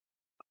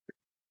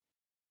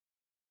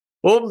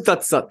Om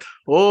Tat Sat,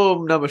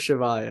 Om Namah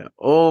Shivaya,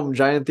 Om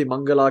Jayanti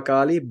Mangala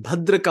Kali,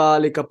 Bhadra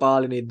Kali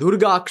Kapalini,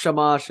 Durga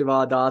Kshama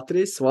Shiva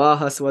Datri,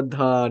 Swaha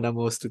Swadha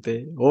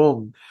Namostute.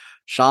 Om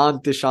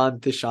Shanti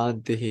Shanti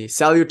Shanti.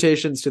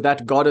 Salutations to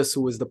that goddess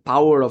who is the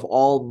power of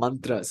all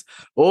mantras.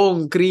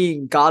 Om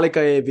Kring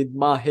Kalikaye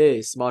Vidmahe,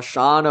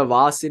 Smashana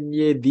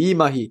Vasinye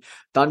Dhimahi,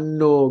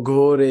 Tanno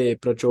Ghore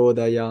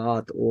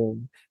Prachodayat.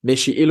 Om. May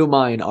she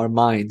illumine our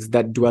minds,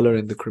 that dweller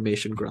in the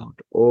cremation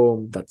ground.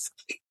 Om Tat Sat.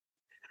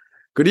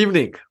 Good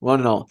evening, one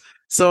and all.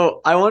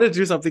 So I wanted to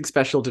do something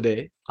special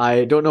today.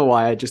 I don't know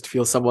why. I just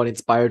feel somewhat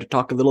inspired to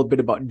talk a little bit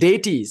about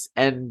deities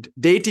and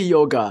deity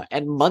yoga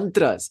and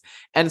mantras.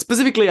 And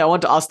specifically, I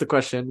want to ask the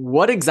question: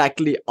 what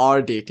exactly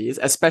are deities,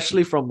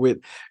 especially from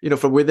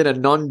within a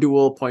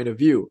non-dual point of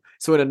view?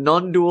 So in a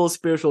non-dual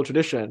spiritual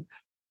tradition,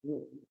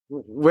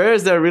 where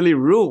is there really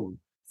room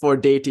for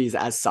deities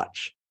as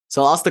such?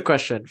 So I'll ask the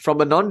question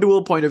from a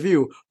non-dual point of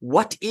view: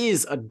 what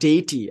is a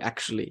deity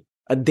actually?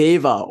 A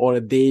deva or a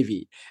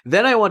devi.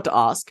 Then I want to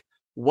ask,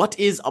 what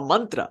is a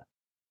mantra?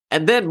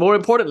 And then more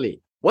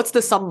importantly, what's the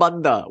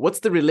sambandha?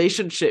 What's the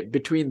relationship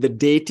between the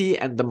deity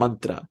and the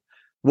mantra?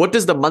 What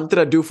does the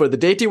mantra do for the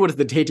deity? What does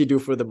the deity do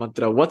for the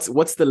mantra?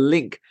 What's the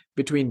link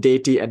between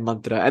deity and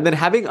mantra? And then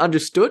having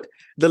understood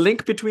the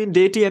link between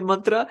deity and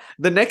mantra,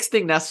 the next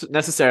thing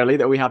necessarily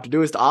that we have to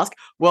do is to ask,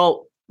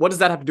 well, what does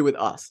that have to do with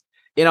us?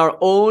 In our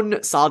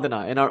own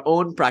sadhana, in our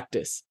own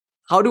practice,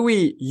 how do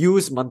we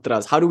use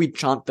mantras? How do we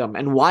chant them?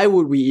 And why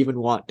would we even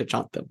want to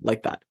chant them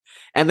like that?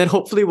 And then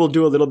hopefully we'll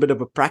do a little bit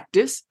of a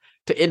practice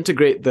to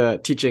integrate the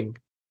teaching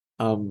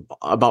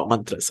about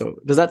mantras. So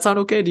does that sound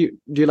okay? Do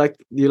you like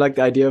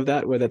the idea of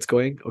that, where that's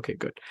going? Okay,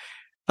 good.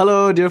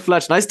 Hello, dear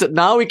Fletch.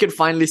 Now we can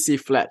finally see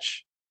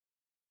Fletch.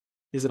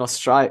 He's in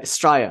Straya.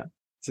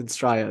 He's in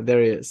Straya.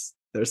 There he is.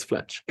 There's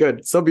Fletch.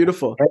 Good. So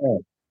beautiful.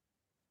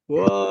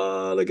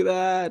 Whoa, look at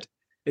that.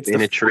 It's in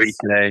a tree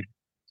today.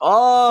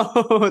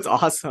 Oh, it's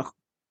awesome.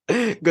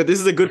 Good. This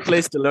is a good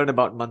place to learn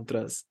about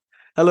mantras.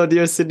 Hello,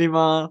 dear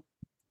Cinema.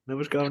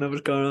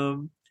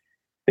 Namaskaram.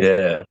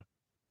 Yeah.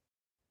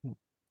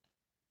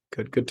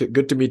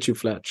 Good to meet you,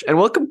 Fletch. And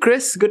welcome,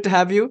 Chris. Good to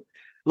have you.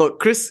 Look,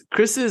 Chris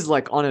is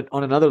like on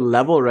another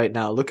level right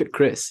now. Look at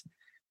Chris.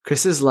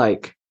 Chris is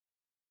like,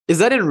 is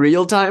that in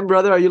real time,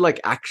 brother? Are you like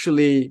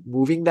actually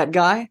moving that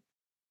guy?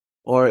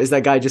 Or is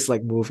that guy just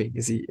like moving?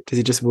 Does he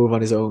just move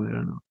on his own? I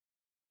don't know.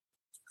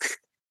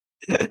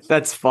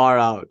 That's far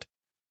out.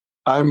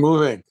 I'm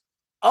moving.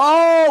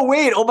 Oh,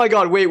 wait. Oh my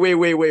God.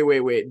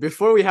 Wait.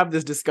 Before we have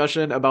this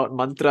discussion about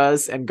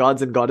mantras and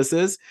gods and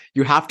goddesses,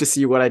 you have to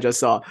see what I just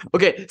saw.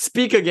 Okay,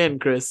 speak again,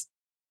 Chris.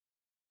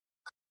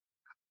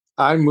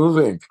 I'm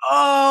moving.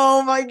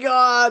 Oh my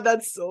God.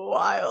 That's so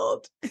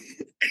wild.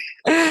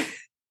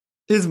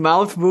 His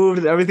mouth moved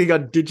and everything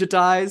got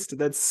digitized.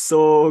 That's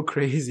so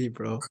crazy,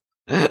 bro.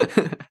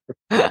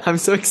 I'm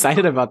so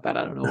excited about that.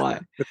 I don't know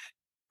why.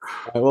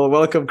 Well,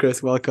 welcome,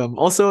 Chris. Welcome.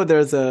 Also,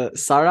 there's a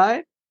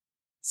Sarai.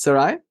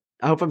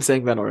 I hope I'm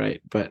saying that all right,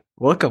 but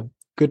welcome.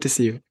 Good to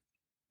see you.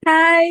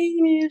 Hi,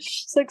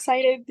 Nish. So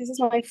excited. This is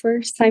my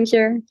first time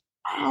here.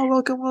 Oh,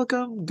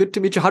 welcome. Good to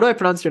meet you. How do I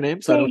pronounce your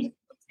name? So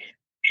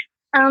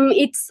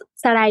it's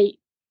Sarai.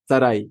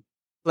 Sarai.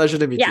 Pleasure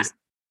to meet you. Yeah,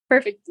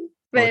 perfect.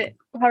 But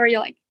how are you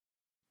like?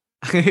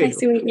 Nice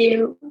to meet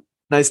you.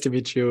 Nice to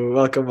meet you.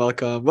 Welcome.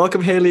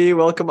 Welcome, Haley.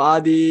 Welcome,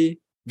 Adi.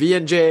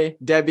 V&J,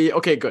 Debbie.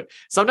 Okay, good.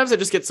 Sometimes I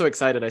just get so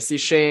excited. I see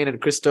Shane and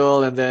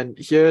Crystal, and then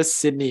here's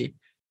Sydney.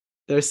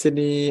 There's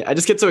Sydney. I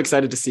just get so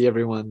excited to see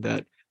everyone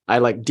that I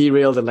like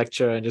derail the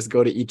lecture and just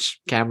go to each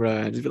camera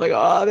and just be like,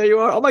 oh, there you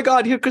are. Oh my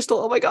God, here, Crystal.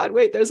 Oh my God,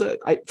 wait,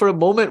 for a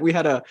moment we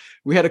had a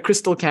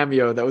Crystal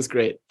cameo. That was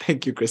great.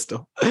 Thank you,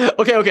 Crystal.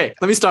 Okay.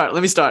 Let me start.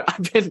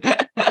 I've been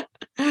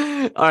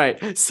all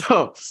right.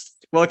 So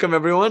welcome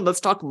everyone. Let's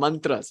talk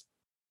mantras.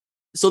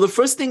 So the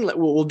first thing that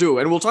we'll do,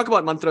 and we'll talk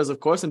about mantras, of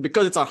course, and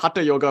because it's our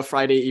Hatha Yoga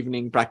Friday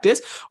evening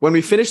practice, when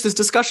we finish this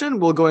discussion,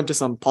 we'll go into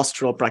some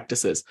postural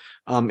practices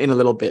in a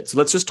little bit. So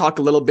let's just talk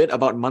a little bit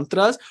about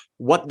mantras,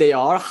 what they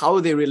are, how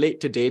they relate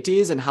to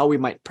deities, and how we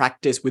might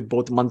practice with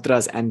both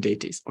mantras and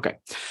deities. Okay.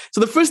 So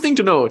the first thing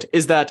to note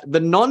is that the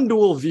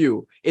non-dual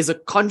view is a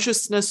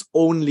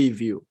consciousness-only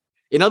view.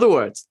 In other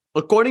words,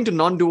 according to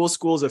non-dual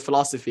schools of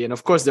philosophy, and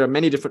of course there are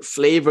many different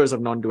flavors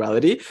of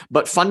non-duality,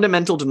 but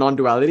fundamental to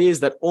non-duality is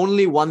that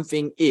only one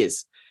thing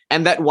is.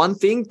 And that one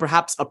thing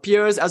perhaps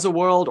appears as a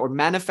world or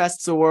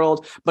manifests a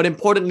world, but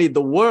importantly, the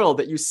world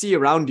that you see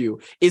around you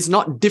is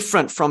not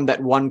different from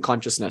that one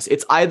consciousness.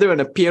 It's either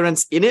an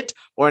appearance in it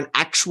or an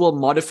actual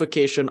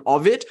modification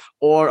of it,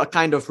 or a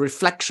kind of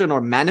reflection or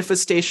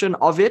manifestation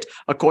of it,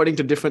 according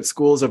to different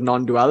schools of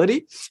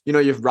non-duality. You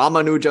have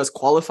Ramanuja's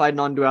qualified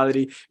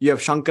non-duality, you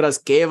have Shankara's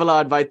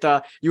Kevala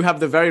Advaita, you have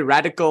the very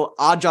radical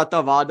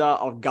Ajatavada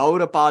of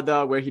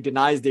Gaurapada, where he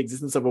denies the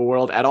existence of a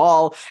world at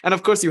all. And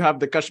of course, you have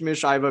the Kashmir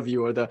Shaiva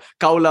view, or the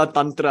Kaula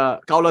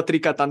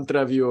Trika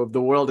Tantra view of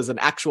the world as an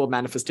actual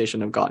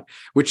manifestation of God,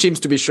 which seems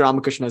to be Sri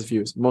Ramakrishna's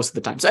views most of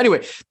the time. So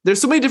anyway, there's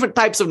so many different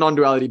types of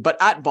non-duality,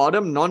 but at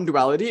bottom,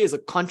 non-duality reality is a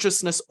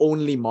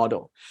consciousness-only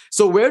model.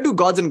 So where do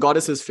gods and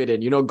goddesses fit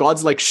in?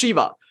 Gods like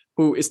Shiva,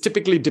 who is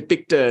typically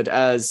depicted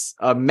as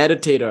a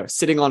meditator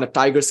sitting on a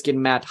tiger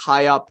skin mat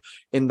high up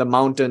in the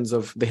mountains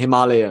of the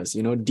Himalayas,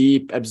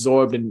 deep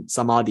absorbed in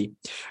samadhi.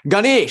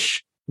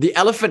 Ganesh, the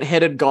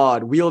elephant-headed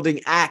god wielding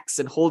axe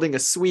and holding a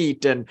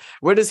sweet. And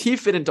where does he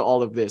fit into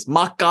all of this?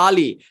 Ma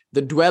Kali,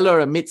 the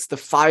dweller amidst the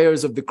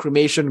fires of the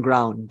cremation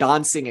ground,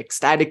 dancing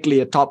ecstatically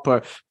atop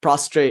her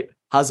prostrate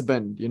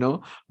husband,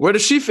 Where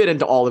does she fit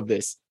into all of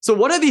this? So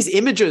what are these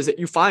images that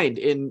you find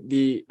in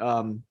the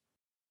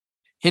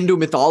Hindu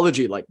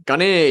mythology, like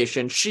Ganesh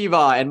and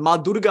Shiva and Ma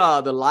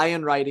Durga, the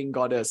lion-riding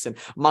goddess, and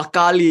Ma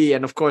Kali,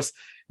 and of course,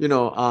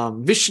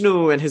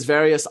 Vishnu and his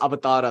various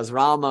avatars,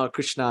 Rama,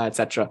 Krishna,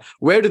 etc.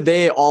 Where do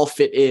they all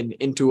fit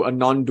into a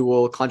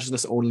non-dual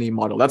consciousness-only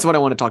model? That's what I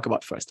want to talk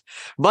about first.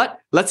 But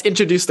let's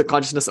introduce the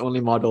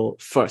consciousness-only model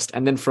first.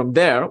 And then from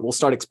there, we'll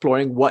start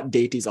exploring what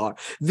deities are.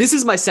 This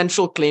is my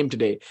central claim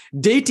today.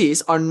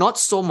 Deities are not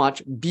so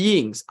much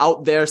beings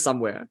out there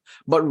somewhere,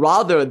 but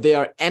rather they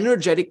are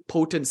energetic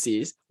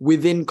potencies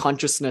within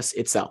consciousness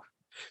itself.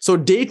 So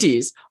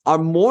deities are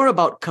more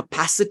about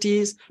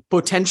capacities,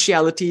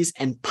 potentialities,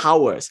 and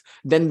powers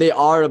than they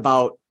are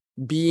about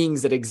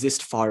beings that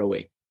exist far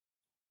away.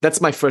 That's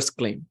my first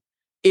claim.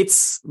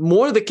 It's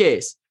more the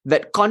case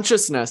that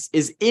consciousness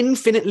is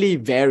infinitely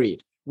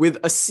varied with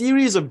a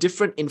series of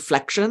different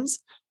inflections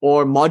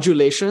or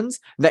modulations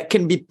that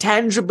can be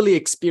tangibly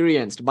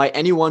experienced by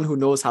anyone who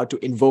knows how to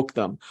invoke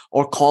them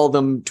or call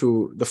them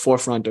to the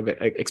forefront of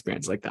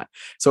experience like that.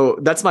 So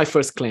that's my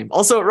first claim.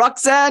 Also,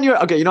 Roxanne,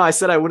 I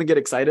said I wouldn't get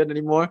excited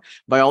anymore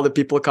by all the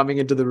people coming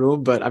into the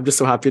room, but I'm just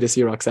so happy to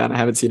see Roxanne. I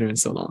haven't seen her in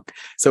so long.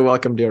 So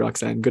welcome, dear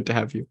Roxanne. Good to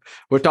have you.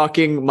 We're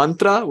talking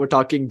mantra, we're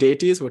talking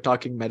deities, we're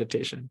talking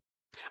meditation.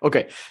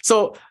 Okay,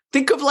 so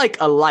think of like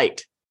a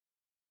light,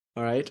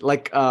 all right?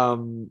 Like,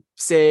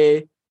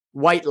 say,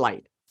 white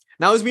light.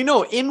 Now, as we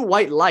know, in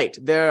white light,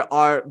 there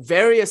are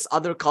various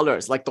other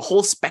colors, like the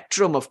whole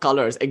spectrum of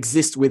colors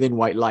exists within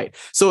white light.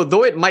 So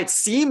though it might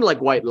seem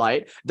like white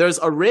light, there's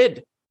a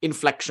red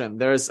inflection,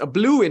 there's a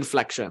blue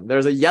inflection,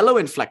 there's a yellow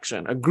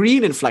inflection, a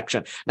green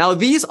inflection. Now,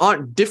 these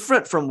aren't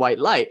different from white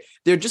light.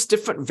 They're just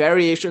different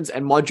variations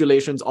and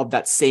modulations of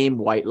that same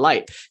white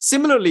light.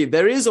 Similarly,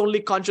 there is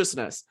only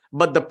consciousness,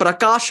 but the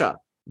prakasha,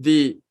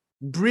 the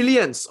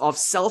brilliance of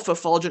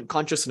self-effulgent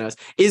consciousness,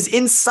 is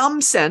in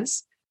some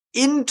sense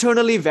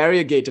internally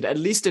variegated, at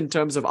least in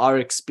terms of our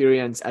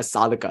experience as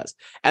sadhakas.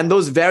 And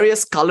those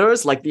various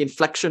colors, like the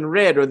inflection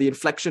red or the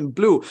inflection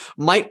blue,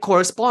 might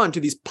correspond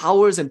to these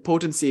powers and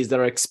potencies that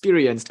are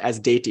experienced as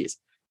deities,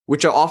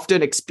 which are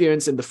often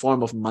experienced in the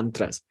form of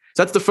mantras.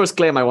 So that's the first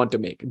claim I want to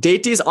make.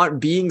 Deities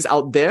aren't beings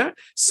out there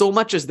so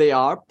much as they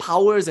are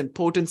powers and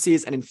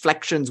potencies and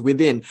inflections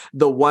within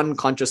the one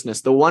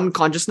consciousness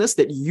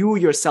that you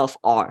yourself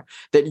are,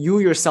 that you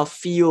yourself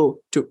feel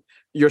to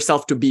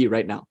yourself to be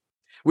right now.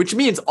 Which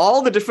means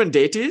all the different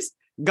deities,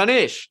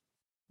 Ganesh,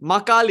 Ma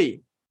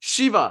Kali,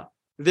 Shiva,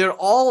 they're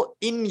all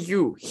in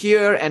you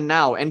here and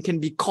now and can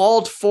be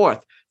called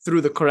forth through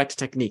the correct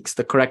techniques,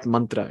 the correct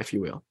mantra, if you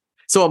will.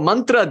 So a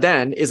mantra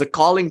then is a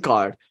calling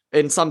card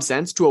in some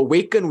sense to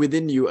awaken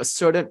within you a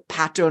certain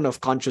pattern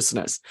of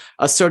consciousness,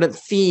 a certain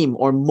theme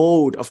or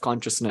mode of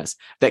consciousness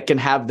that can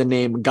have the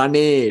name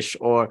Ganesh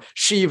or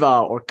Shiva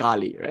or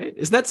Kali, right?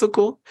 Isn't that so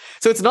cool?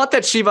 So it's not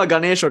that Shiva,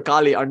 Ganesh, or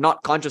Kali are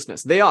not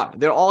consciousness. They are.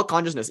 They're all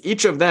consciousness.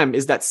 Each of them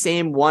is that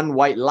same one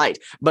white light,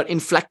 but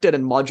inflected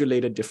and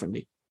modulated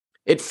differently.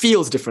 It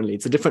feels differently.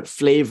 It's a different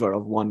flavor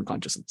of one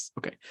consciousness.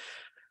 Okay.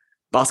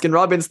 Baskin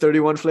Robbins,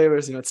 31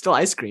 flavors. It's still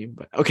ice cream.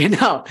 But okay,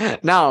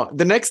 now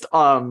the next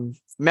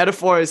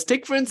metaphor is,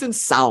 take, for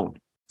instance, sound.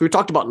 We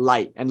talked about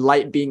light and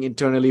light being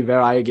internally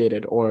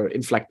variegated or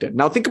inflected.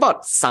 Now think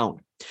about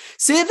sound.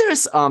 Say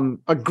there's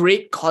a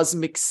great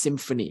cosmic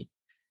symphony.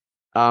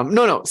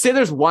 Say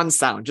there's one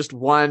sound, just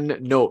one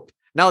note.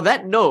 Now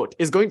that note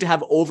is going to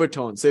have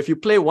overtones. So if you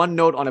play one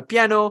note on a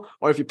piano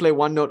or if you play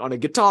one note on a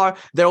guitar,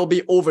 there will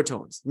be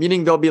overtones,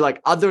 meaning there'll be like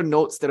other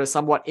notes that are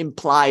somewhat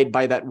implied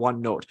by that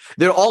one note.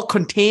 They're all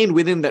contained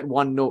within that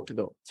one note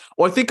though.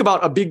 Or think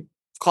about a big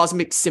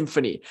cosmic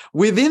symphony.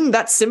 Within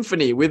that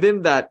symphony,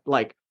 within that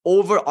like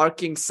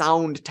overarching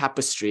sound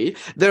tapestry,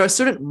 there are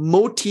certain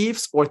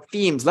motifs or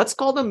themes. Let's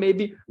call them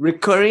maybe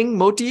recurring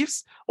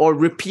motifs or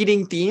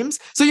repeating themes.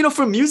 So,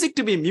 for music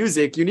to be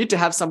music, you need to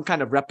have some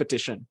kind of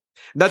repetition.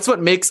 That's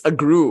what makes a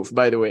groove,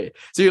 by the way.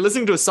 So you're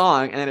listening to a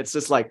song and it's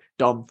just like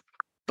dum,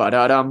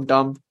 ba-da-dum,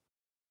 dum,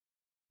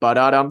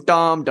 ba-da-dum,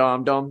 dum,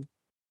 dum, dum,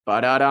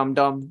 ba-da-dum,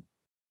 dum,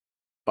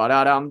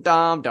 ba-da-dum,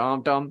 dum,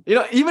 dum, dum.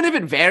 Even if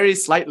it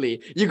varies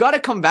slightly, you got to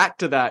come back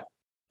to that.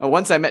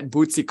 Once I met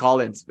Bootsy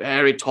Collins,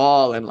 very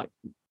tall and like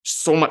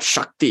so much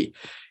Shakti.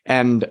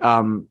 And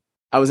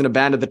I was in a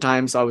band at the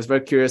time, so I was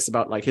very curious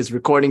about like his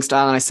recording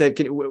style. And I said,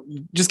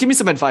 just give me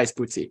some advice,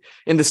 Bootsy,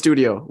 in the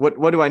studio.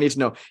 What do I need to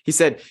know? He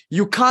said,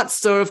 you can't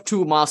serve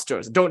two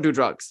masters. Don't do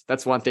drugs.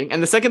 That's one thing.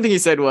 And the second thing he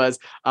said was,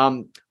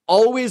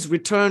 always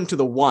return to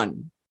the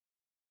one.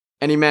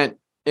 And he meant,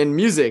 in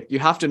music, you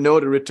have to know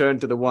to return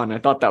to the one. I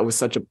thought that was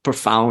such a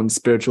profound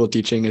spiritual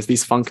teaching, as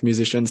these funk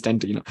musicians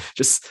tend to,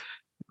 just.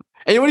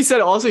 And what he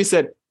said also, he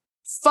said,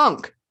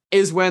 funk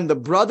is when the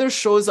brother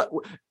shows up.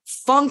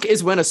 Funk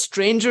is when a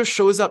stranger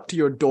shows up to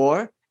your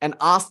door and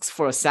asks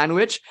for a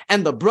sandwich,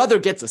 and the brother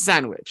gets a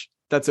sandwich.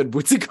 That's what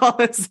Bootsy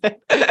Collins said.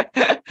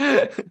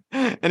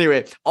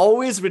 Anyway,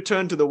 always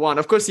return to the one.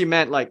 Of course, he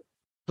meant like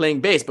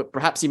playing bass, but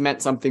perhaps he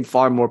meant something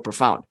far more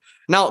profound.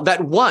 Now,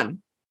 that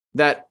one,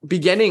 that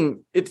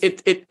beginning,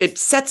 it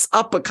sets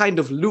up a kind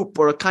of loop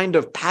or a kind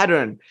of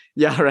pattern.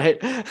 Yeah, right.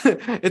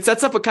 It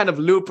sets up a kind of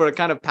loop or a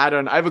kind of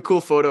pattern. I have a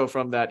cool photo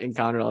from that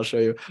encounter I'll show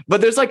you. But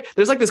there's like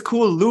this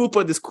cool loop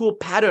or this cool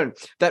pattern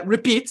that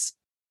repeats.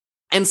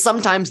 And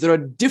sometimes there are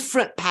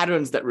different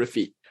patterns that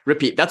repeat.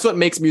 That's what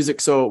makes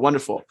music so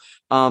wonderful.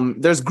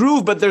 There's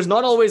groove, but there's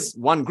not always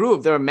one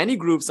groove. There are many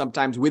grooves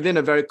sometimes within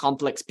a very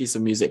complex piece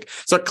of music.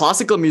 So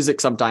classical music,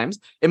 sometimes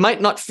it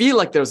might not feel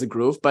like there's a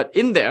groove, but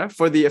in there,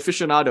 for the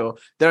aficionado,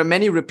 there are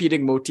many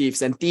repeating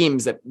motifs and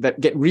themes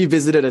that get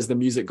revisited as the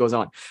music goes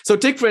on. So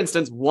take, for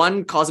instance,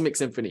 one cosmic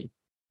symphony.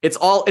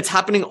 It's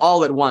happening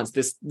all at once,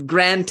 this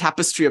grand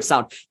tapestry of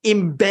sound.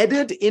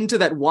 Embedded into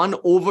that one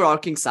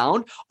overarching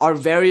sound are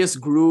various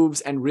grooves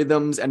and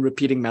rhythms and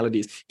repeating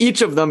melodies.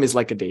 Each of them is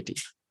like a deity.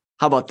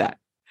 How about that?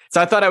 So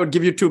I thought I would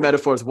give you two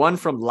metaphors, one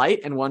from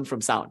light and one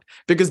from sound,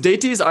 because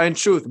deities are in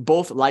truth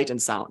both light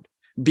and sound,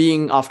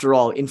 being, after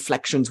all,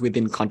 inflections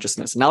within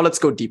consciousness. Now let's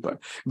go deeper.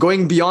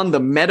 Going beyond the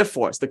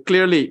metaphors, the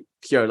clearly,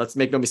 here, let's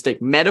make no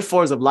mistake,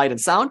 metaphors of light and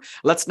sound.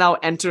 Let's now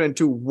enter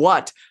into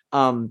what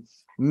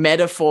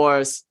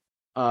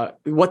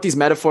what these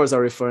metaphors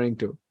are referring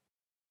to.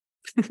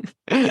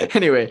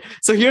 Anyway,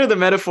 so here are the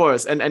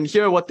metaphors, and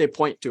here are what they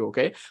point to.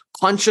 Okay,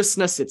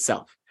 consciousness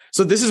itself.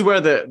 So this is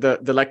where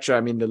the lecture,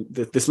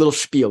 this little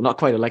spiel, not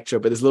quite a lecture,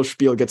 but this little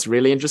spiel gets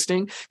really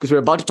interesting, because we're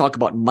about to talk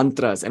about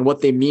mantras and what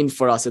they mean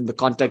for us in the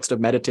context of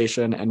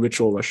meditation and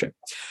ritual worship.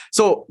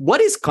 So what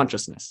is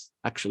consciousness,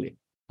 actually?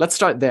 Let's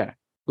start there.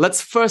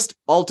 Let's first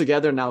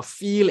altogether now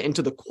feel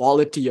into the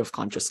quality of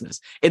consciousness.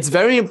 It's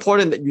very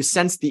important that you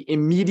sense the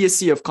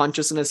immediacy of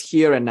consciousness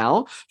here and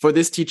now for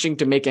this teaching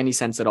to make any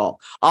sense at all.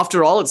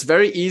 After all, it's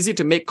very easy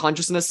to make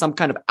consciousness some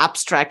kind of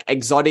abstract,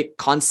 exotic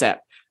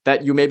concept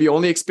that you maybe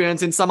only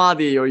experience in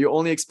samadhi or you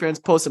only experience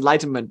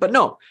post-enlightenment. But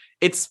no,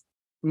 it's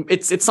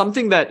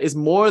something that is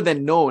more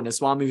than known, as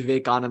Swami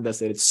Vivekananda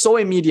said. It's so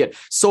immediate,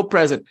 so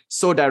present,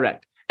 so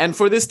direct. And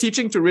for this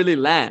teaching to really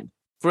land,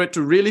 for it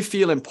to really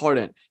feel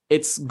important,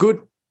 it's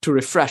good to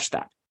refresh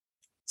that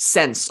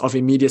sense of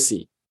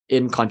immediacy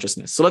in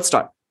consciousness. So let's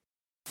start.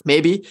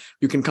 Maybe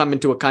you can come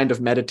into a kind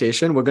of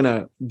meditation. We're going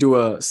to do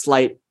a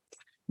slight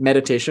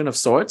meditation of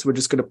sorts. We're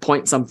just going to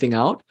point something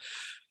out.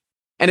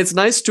 And it's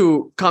nice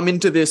to come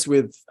into this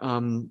with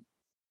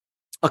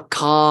a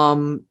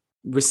calm,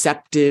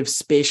 receptive,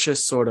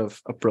 spacious sort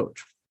of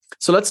approach.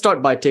 So let's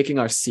start by taking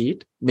our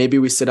seat. Maybe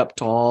we sit up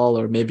tall,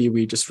 or maybe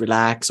we just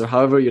relax, or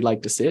however you'd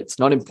like to sit. It's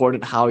not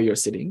important how you're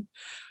sitting.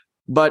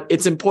 But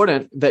it's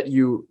important that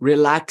you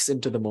relax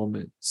into the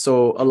moment.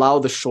 So allow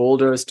the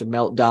shoulders to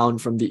melt down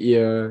from the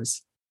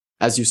ears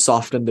as you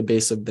soften the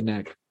base of the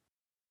neck.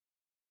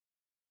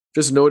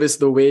 Just notice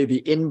the way the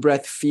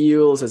in-breath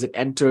feels as it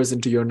enters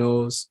into your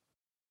nose,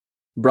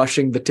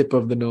 brushing the tip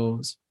of the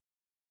nose.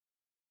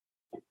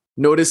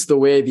 Notice the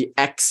way the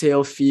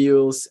exhale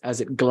feels as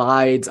it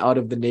glides out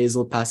of the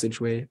nasal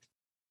passageway.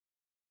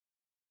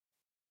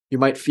 You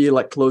might feel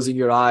like closing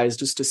your eyes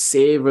just to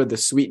savor the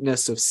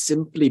sweetness of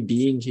simply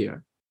being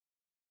here.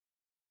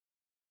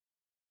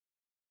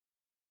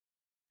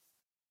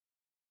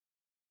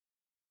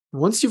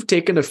 Once you've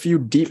taken a few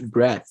deep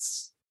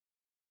breaths,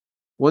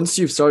 once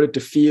you've started to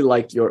feel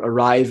like you're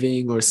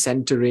arriving or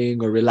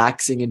centering or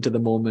relaxing into the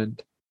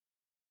moment,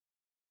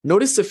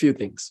 notice a few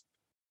things.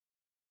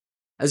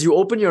 As you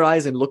open your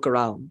eyes and look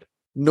around,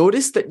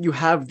 notice that you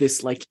have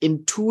this like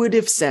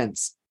intuitive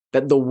sense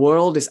that the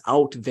world is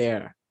out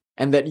there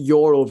and that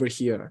you're over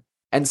here.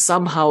 And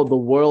somehow the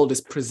world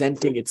is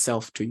presenting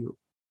itself to you.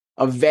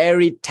 A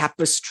varied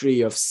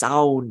tapestry of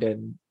sound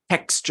and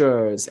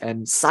textures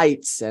and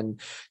sights and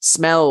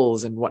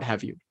smells and what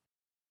have you.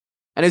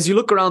 And as you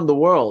look around the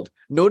world,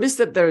 notice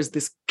that there is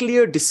this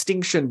clear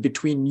distinction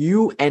between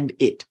you and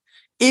it.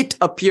 It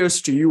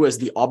appears to you as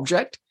the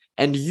object,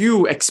 and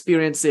you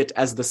experience it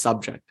as the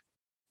subject.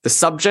 The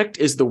subject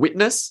is the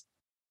witness,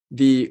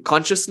 the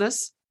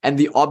consciousness, and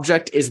the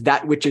object is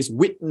that which is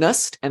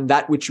witnessed and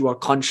that which you are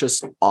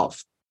conscious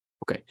of.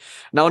 Okay.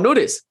 Now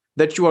notice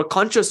that you are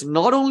conscious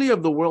not only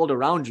of the world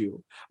around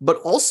you, but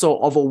also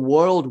of a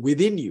world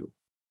within you.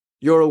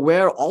 You're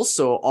aware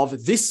also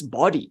of this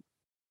body.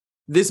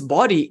 This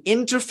body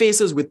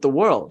interfaces with the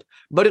world,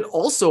 but it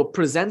also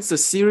presents a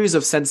series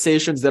of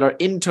sensations that are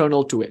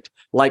internal to it,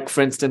 like,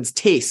 for instance,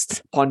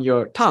 taste on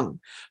your tongue,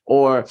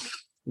 or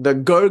the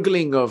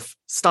gurgling of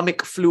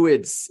stomach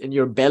fluids in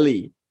your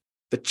belly,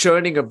 the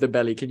churning of the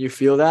belly. Can you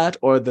feel that?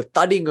 Or the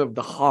thudding of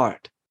the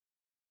heart,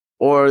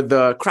 or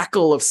the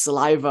crackle of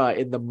saliva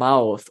in the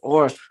mouth,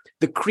 or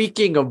the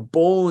creaking of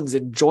bones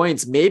and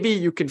joints. Maybe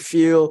you can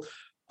feel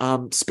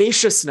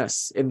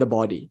spaciousness in the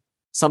body.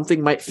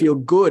 Something might feel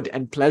good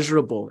and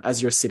pleasurable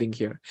as you're sitting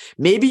here.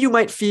 Maybe you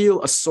might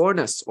feel a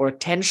soreness or a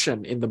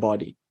tension in the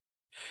body.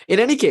 In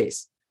any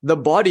case, the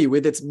body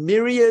with its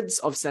myriads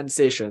of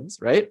sensations,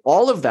 right?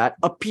 All of that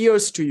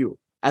appears to you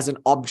as an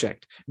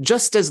object,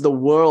 just as the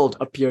world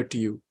appeared to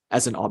you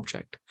as an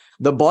object.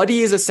 The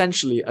body is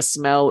essentially a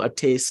smell, a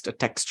taste, a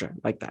texture,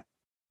 like that.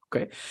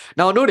 Okay.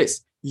 Now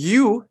notice,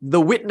 you,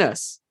 the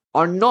witness,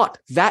 are not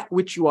that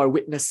which you are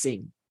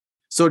witnessing.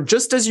 So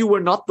just as you were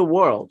not the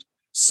world,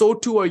 so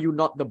too are you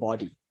not the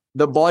body.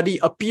 The body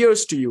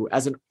appears to you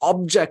as an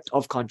object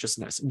of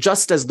consciousness,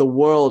 just as the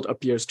world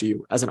appears to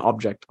you as an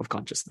object of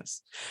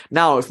consciousness.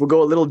 Now, if we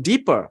go a little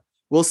deeper,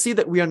 we'll see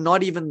that we are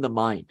not even the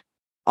mind.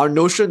 Our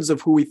notions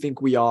of who we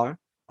think we are,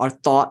 our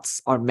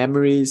thoughts, our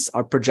memories,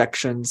 our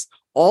projections,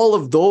 all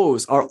of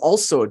those are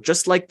also,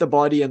 just like the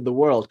body and the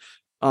world,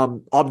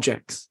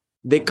 objects.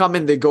 They come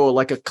and they go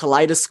like a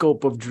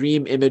kaleidoscope of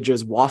dream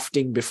images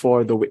wafting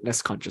before the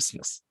witness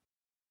consciousness.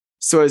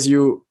 So as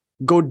you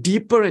go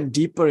deeper and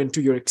deeper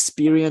into your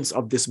experience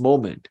of this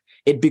moment,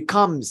 it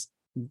becomes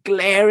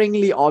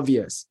glaringly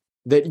obvious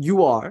that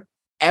you are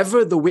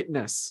ever the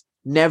witness,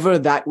 never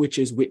that which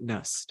is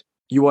witnessed.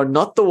 You are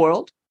not the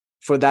world,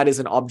 for that is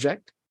an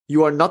object.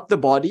 You are not the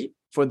body,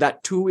 for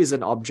that too is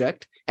an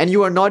object. And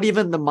you are not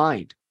even the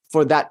mind,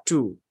 for that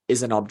too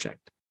is an object.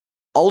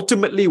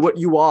 Ultimately, what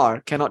you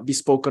are cannot be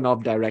spoken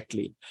of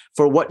directly.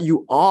 For what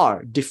you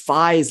are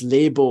defies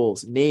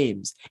labels,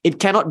 names. It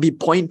cannot be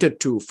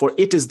pointed to, for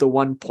it is the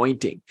one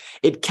pointing.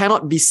 It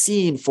cannot be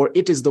seen, for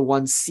it is the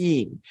one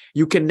seeing.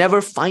 You can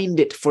never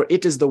find it, for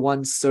it is the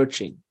one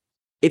searching.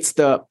 It's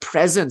the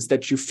presence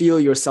that you feel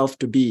yourself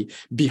to be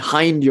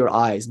behind your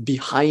eyes,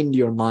 behind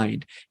your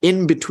mind,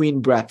 in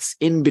between breaths,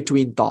 in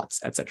between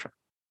thoughts, etc.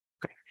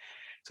 Okay.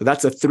 So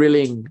that's a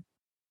thrilling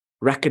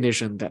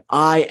recognition that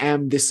I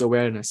am this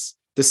awareness.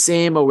 The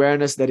same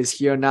awareness that is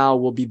here now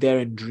will be there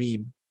in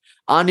dream.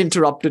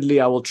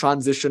 Uninterruptedly, I will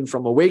transition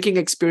from a waking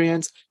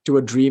experience to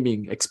a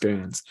dreaming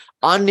experience.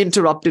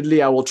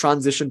 Uninterruptedly, I will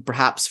transition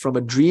perhaps from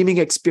a dreaming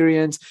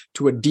experience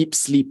to a deep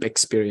sleep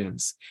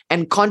experience.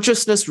 And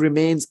consciousness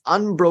remains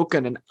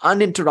unbroken and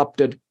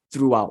uninterrupted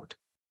throughout.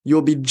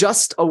 You'll be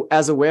just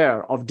as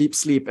aware of deep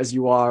sleep as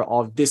you are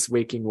of this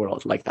waking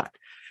world, like that.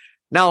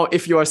 Now,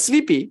 if you are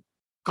sleepy,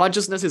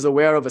 consciousness is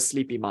aware of a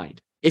sleepy mind.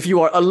 If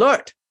you are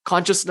alert,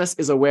 consciousness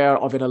is aware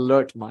of an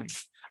alert mind.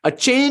 A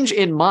change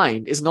in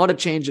mind is not a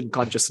change in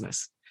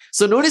consciousness.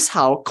 So notice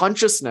how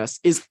consciousness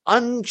is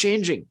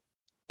unchanging.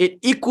 It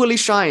equally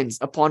shines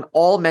upon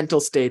all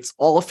mental states,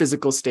 all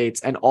physical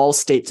states, and all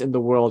states in the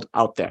world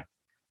out there,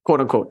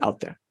 quote unquote, out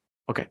there.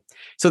 Okay.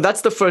 So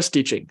that's the first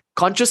teaching.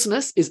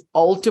 Consciousness is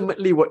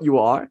ultimately what you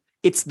are.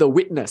 It's the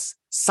witness,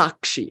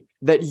 sakshi,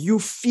 that you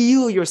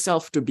feel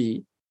yourself to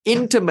be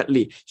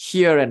intimately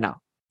here and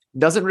now.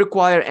 Doesn't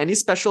require any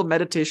special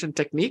meditation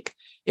technique.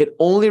 It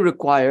only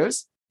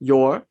requires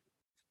your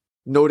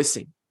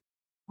noticing.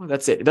 Well,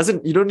 that's it.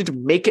 You don't need to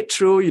make it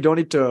true. You don't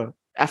need to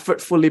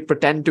effortfully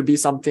pretend to be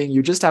something.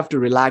 You just have to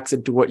relax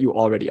into what you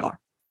already are.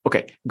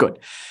 Okay, good.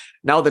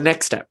 Now the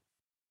next step.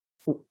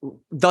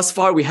 Thus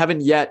far, we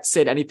haven't yet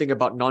said anything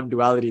about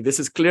non-duality. This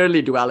is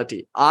clearly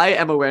duality. I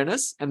am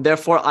awareness, and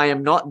therefore I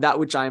am not that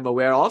which I am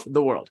aware of,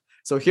 the world.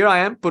 So here I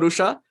am,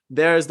 Purusha.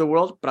 There is the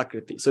world,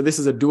 Prakriti. So this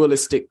is a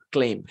dualistic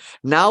claim.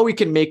 Now we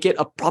can make it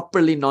a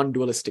properly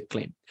non-dualistic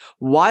claim.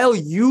 While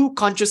you,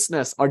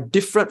 consciousness, are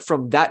different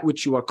from that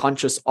which you are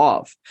conscious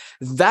of,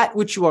 that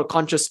which you are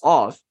conscious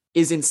of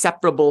is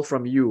inseparable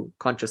from you,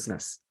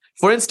 consciousness.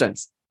 For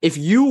instance, if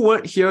you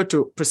weren't here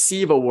to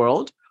perceive a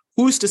world,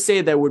 who's to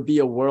say there would be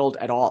a world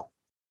at all?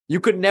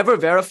 You could never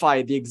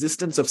verify the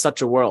existence of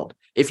such a world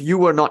if you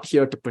were not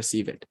here to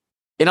perceive it.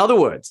 In other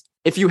words,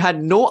 if you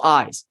had no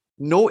eyes,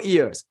 no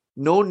ears,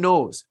 no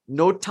nose,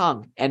 no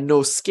tongue, and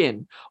no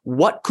skin,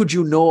 what could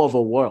you know of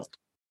a world?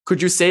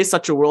 Could you say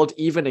such a world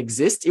even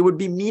exists? It would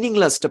be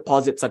meaningless to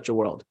posit such a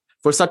world,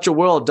 for such a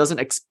world doesn't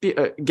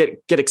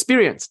get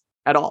experienced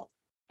at all,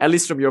 at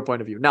least from your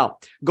point of view. Now,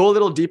 go a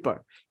little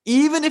deeper.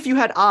 Even if you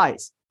had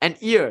eyes and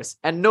ears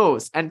and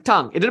nose and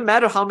tongue, it didn't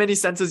matter how many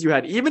senses you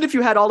had, even if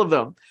you had all of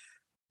them,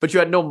 but you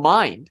had no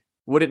mind,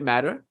 would it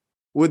matter?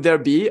 Would there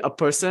be a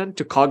person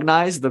to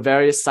cognize the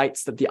various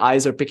sights that the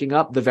eyes are picking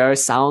up, the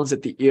various sounds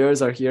that the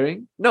ears are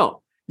hearing?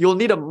 No, you'll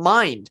need a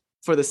mind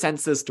for the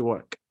senses to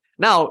work.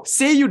 Now,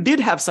 say you did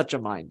have such a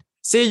mind.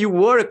 Say you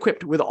were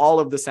equipped with all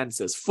of the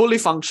senses, fully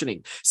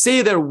functioning.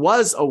 Say there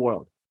was a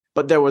world,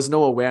 but there was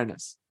no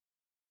awareness.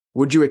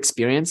 Would you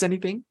experience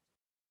anything?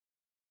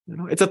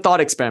 It's a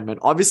thought experiment.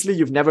 Obviously,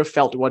 you've never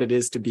felt what it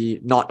is to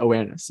be not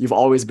awareness. You've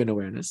always been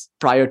awareness,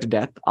 prior to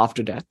death,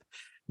 after death.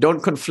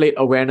 Don't conflate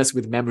awareness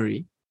with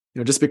memory.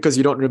 Just because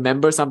you don't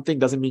remember something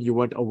doesn't mean you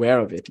weren't aware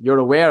of it. You're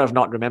aware of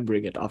not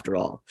remembering it after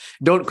all.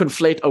 Don't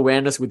conflate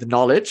awareness with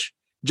knowledge.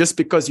 Just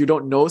because you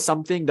don't know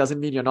something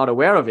doesn't mean you're not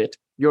aware of it.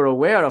 You're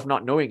aware of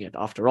not knowing it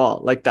after all,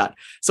 like that.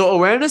 So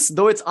awareness,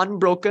 though it's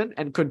unbroken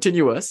and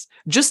continuous,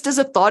 just as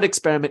a thought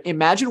experiment,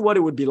 imagine what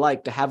it would be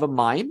like to have a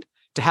mind,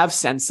 to have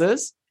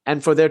senses,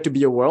 and for there to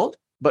be a world.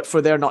 but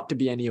for there not to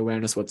be any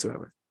awareness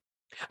whatsoever.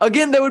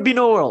 Again, there would be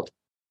no world,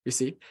 you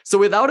see. So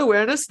without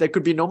awareness, there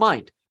could be no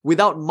mind.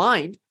 Without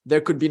mind,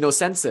 there could be no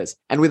senses.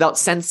 And without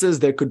senses,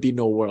 there could be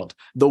no world.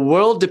 The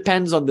world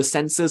depends on the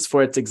senses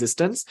for its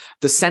existence.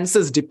 The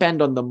senses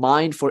depend on the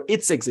mind for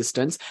its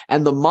existence.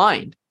 And the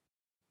mind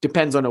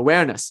depends on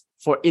awareness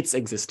for its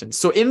existence.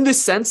 So in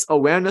this sense,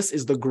 awareness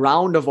is the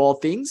ground of all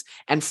things.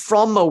 And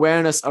from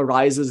awareness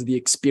arises the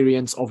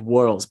experience of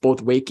worlds,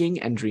 both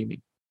waking and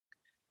dreaming.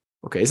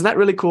 Okay, isn't that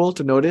really cool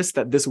to notice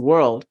that this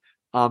world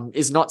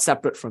is not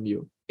separate from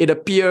you? It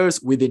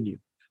appears within you.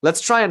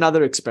 Let's try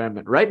another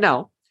experiment. Right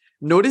now,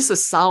 notice a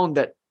sound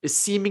that is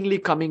seemingly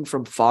coming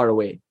from far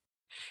away.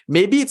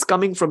 Maybe it's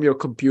coming from your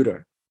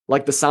computer,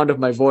 like the sound of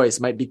my voice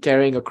might be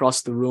carrying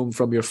across the room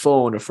from your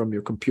phone or from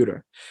your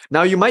computer.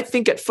 Now, you might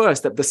think at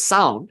first that the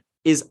sound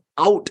is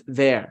out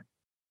there.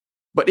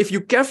 But if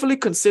you carefully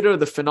consider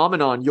the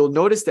phenomenon, you'll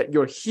notice that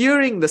you're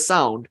hearing the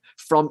sound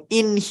from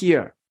in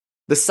here.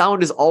 The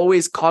sound is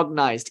always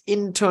cognized,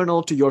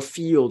 internal to your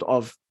field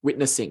of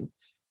witnessing.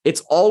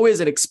 It's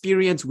always an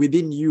experience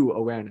within you,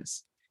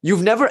 awareness.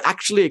 You've never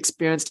actually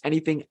experienced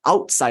anything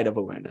outside of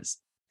awareness.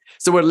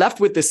 So we're left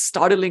with this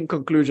startling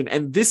conclusion,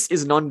 and this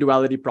is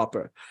non-duality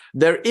proper.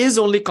 There is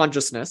only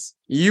consciousness.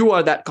 You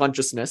are that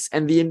consciousness,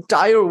 and the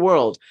entire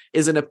world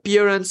is an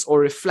appearance or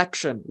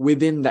reflection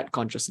within that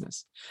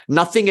consciousness.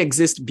 Nothing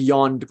exists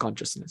beyond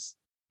consciousness.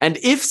 And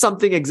if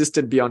something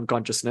existed beyond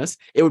consciousness,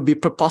 it would be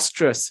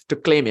preposterous to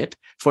claim it,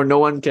 for no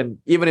one can,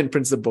 even in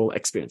principle,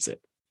 experience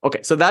it.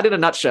 Okay, so that in a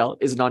nutshell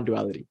is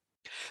non-duality.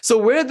 So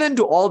where then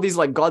do all these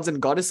like gods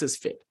and goddesses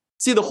fit?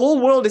 See, the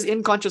whole world is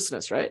in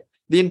consciousness, right?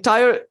 The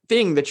entire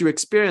thing that you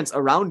experience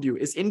around you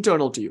is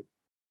internal to you.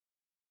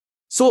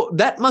 So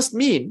that must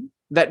mean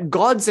that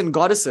gods and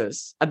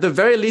goddesses, at the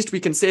very least we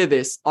can say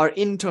this, are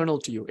internal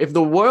to you. If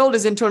the world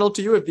is internal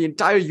to you, if the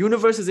entire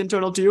universe is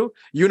internal to you,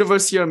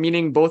 universe here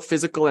meaning both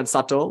physical and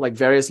subtle, like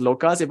various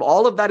lokas, if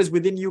all of that is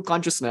within you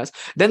consciousness,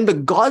 then the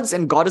gods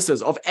and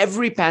goddesses of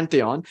every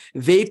pantheon,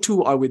 they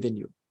too are within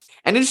you.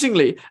 And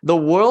interestingly, the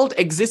world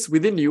exists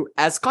within you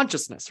as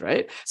consciousness,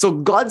 right? So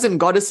gods and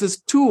goddesses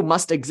too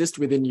must exist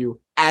within you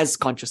as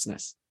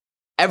consciousness.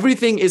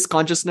 Everything is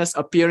consciousness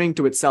appearing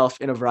to itself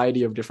in a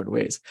variety of different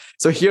ways.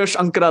 So here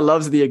Shankara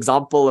loves the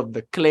example of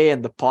the clay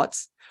and the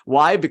pots.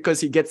 Why?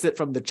 Because he gets it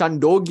from the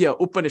Chandogya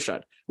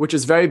Upanishad, which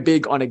is very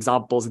big on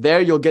examples.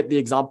 There you'll get the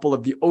example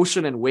of the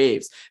ocean and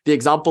waves, the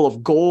example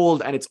of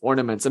gold and its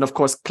ornaments, and of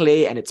course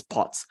clay and its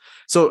pots.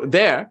 So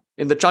there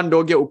in the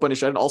Chandogya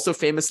Upanishad, and also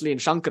famously in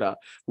Shankara,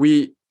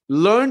 we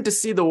learn to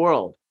see the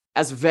world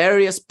as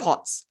various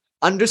pots,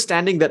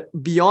 understanding that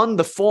beyond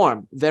the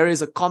form, there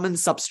is a common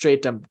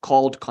substratum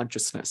called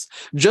consciousness.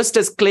 Just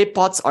as clay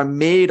pots are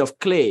made of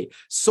clay,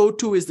 so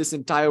too is this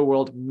entire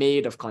world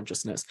made of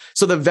consciousness.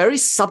 So the very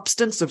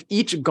substance of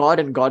each god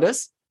and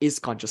goddess is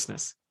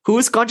consciousness. Who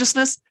is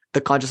consciousness?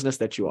 The consciousness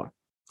that you are.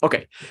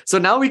 Okay, so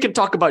now we can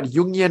talk about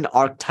Jungian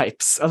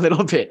archetypes a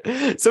little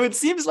bit. So it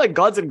seems like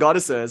gods and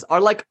goddesses are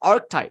like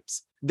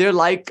archetypes. They're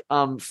like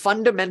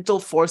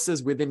fundamental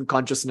forces within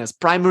consciousness,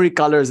 primary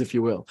colors, if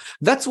you will.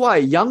 That's why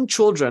young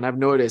children, I've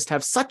noticed,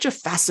 have such a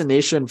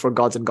fascination for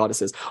gods and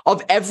goddesses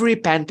of every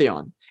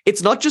pantheon.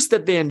 It's not just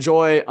that they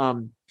enjoy,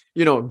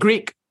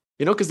 Greek,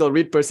 because they'll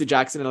read Percy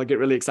Jackson and they'll get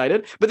really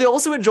excited, but they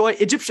also enjoy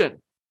Egyptian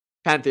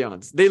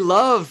pantheons. They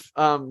love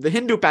the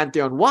Hindu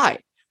pantheon. Why?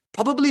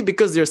 Probably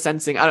because they're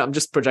sensing, I'm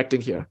just projecting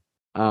here.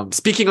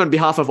 Speaking on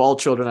behalf of all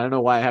children, I don't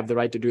know why I have the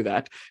right to do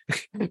that.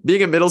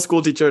 Being a middle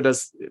school teacher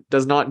does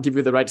not give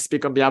you the right to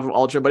speak on behalf of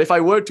all children. But if I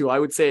were to, I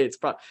would say it's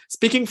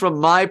speaking from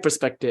my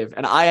perspective,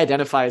 and I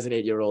identify as an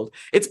 8-year-old,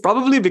 it's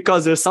probably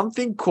because there's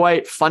something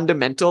quite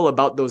fundamental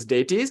about those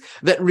deities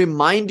that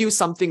remind you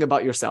something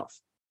about yourself.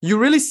 You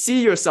really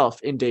see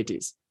yourself in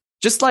deities.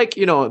 Just like,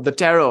 the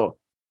tarot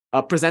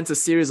presents a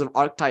series of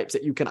archetypes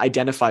that you can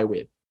identify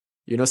with.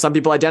 Some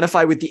people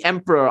identify with the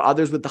emperor,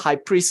 others with the high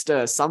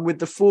priestess, some with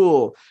the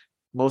fool.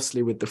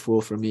 Mostly with the fool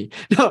for me.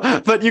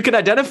 No, but you can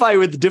identify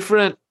with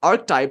different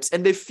archetypes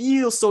and they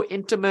feel so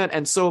intimate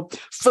and so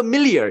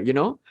familiar,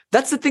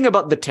 That's the thing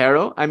about the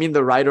tarot. I mean,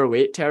 the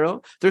Rider-Waite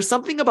tarot. There's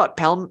something about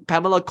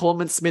Pamela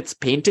Coleman Smith's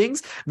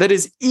paintings that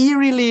is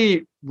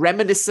eerily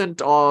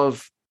reminiscent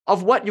of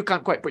what you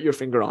can't quite put your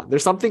finger on.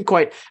 There's something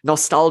quite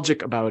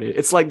nostalgic about it.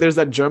 It's like there's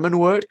that German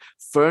word,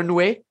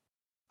 Fernweh.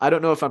 I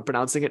don't know if I'm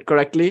pronouncing it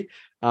correctly.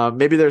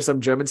 Maybe there's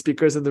some German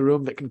speakers in the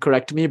room that can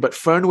correct me, but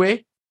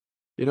Fernweh,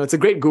 it's a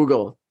great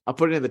Google. I'll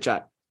put it in the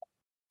chat.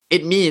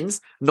 It means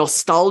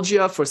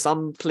nostalgia for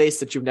some place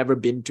that you've never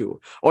been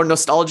to, or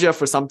nostalgia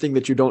for something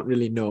that you don't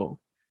really know.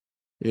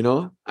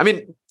 I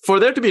mean, for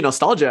there to be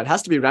nostalgia, it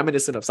has to be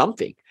reminiscent of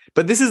something.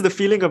 But this is the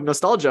feeling of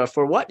nostalgia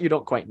for what you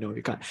don't quite know.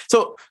 You can't.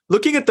 So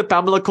looking at the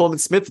Pamela Coleman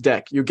Smith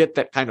deck, you get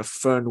that kind of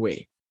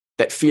Fernweh,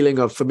 that feeling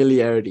of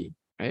familiarity,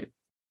 right?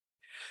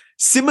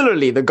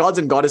 Similarly, the gods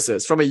and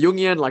goddesses, from a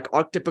Jungian,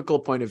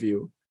 archetypical point of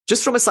view,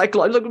 just from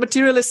a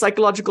materialist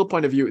psychological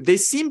point of view, they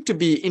seem to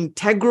be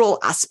integral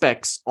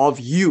aspects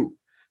of you.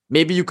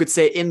 Maybe you could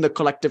say in the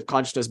collective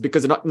consciousness,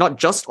 because not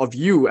just of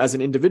you as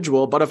an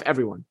individual, but of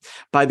everyone.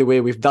 By the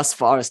way, we've thus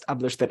far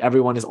established that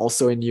everyone is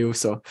also in you.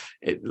 So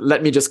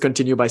let me just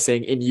continue by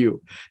saying in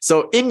you.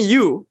 So in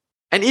you,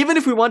 and even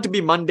if we want to be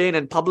mundane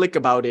and public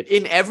about it,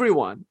 in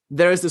everyone,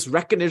 there is this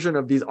recognition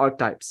of these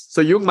archetypes.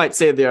 So Jung might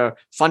say they're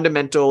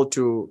fundamental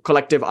to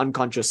collective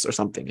unconscious or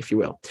something, if you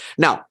will.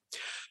 Now,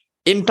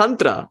 in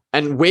Tantra,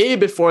 and way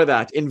before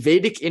that, in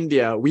Vedic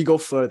India, we go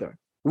further.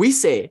 We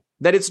say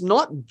that it's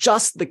not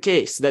just the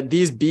case that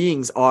these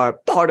beings are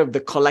part of the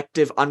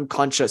collective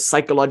unconscious,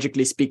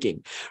 psychologically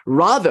speaking.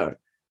 Rather,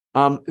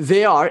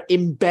 they are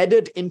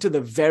embedded into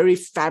the very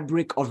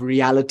fabric of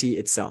reality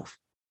itself.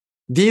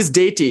 These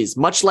deities,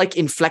 much like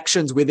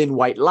inflections within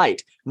white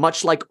light,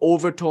 much like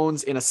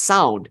overtones in a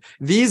sound,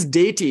 these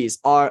deities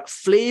are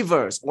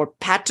flavors or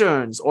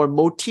patterns or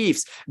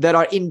motifs that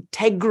are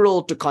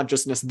integral to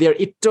consciousness. They're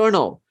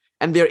eternal,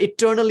 and they're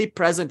eternally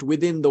present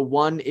within the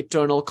one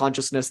eternal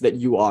consciousness that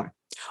you are.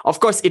 Of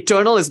course,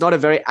 eternal is not a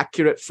very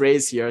accurate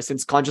phrase here,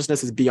 since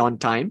consciousness is beyond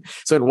time.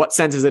 So in what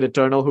sense is it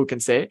eternal? Who can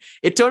say?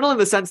 Eternal in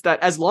the sense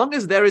that as long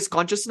as there is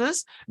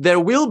consciousness, there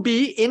will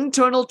be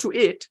internal to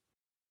it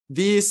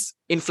these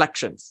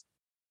inflections.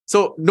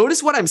 So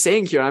notice what I'm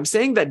saying here. I'm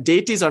saying that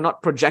deities are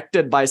not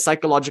projected by a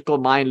psychological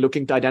mind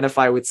looking to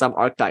identify with some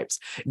archetypes.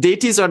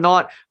 Deities are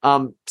not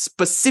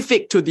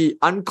specific to the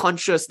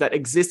unconscious that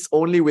exists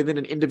only within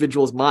an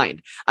individual's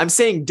mind. I'm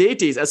saying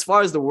deities, as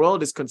far as the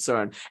world is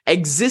concerned,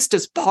 exist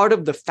as part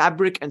of the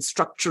fabric and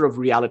structure of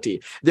reality.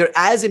 They're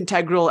as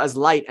integral as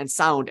light and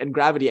sound and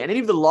gravity, and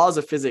any of the laws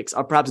of physics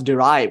are perhaps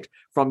derived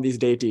from these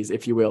deities,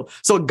 if you will.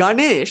 So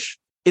Ganesh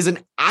is an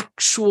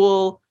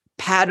actual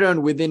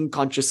pattern within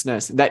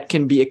consciousness that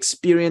can be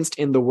experienced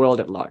in the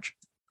world at large.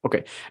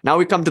 Okay, now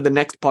we come to the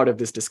next part of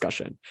this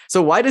discussion.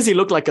 So why does he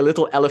look like a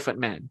little elephant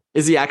man?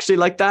 Is he actually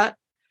like that?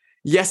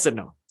 Yes and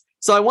no.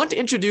 So I want to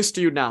introduce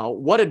to you now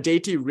what a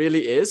deity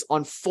really is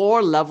on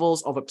 4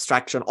 levels of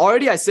abstraction.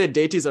 Already I said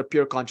deities are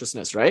pure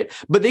consciousness, right?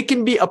 But they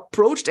can be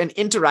approached and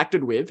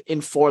interacted with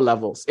in 4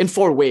 levels, in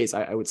 4 ways,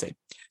 I would say.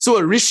 So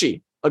a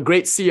rishi, a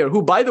great seer,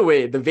 who, by the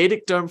way, the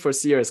Vedic term for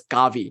seer is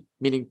kavi,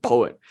 meaning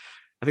poet.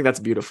 I think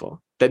that's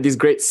beautiful, that these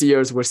great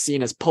seers were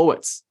seen as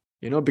poets,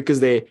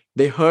 because they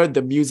heard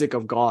the music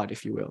of God,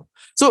 if you will.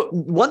 So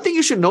one thing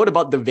you should note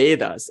about the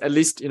Vedas, at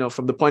least,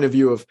 from the point of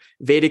view of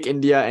Vedic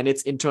India and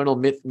its internal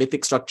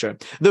mythic structure,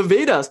 the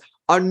Vedas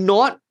are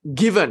not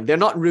given, they're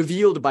not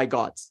revealed by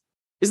gods.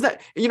 Is that,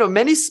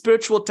 many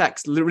spiritual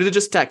texts,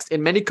 religious texts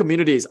in many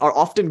communities are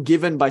often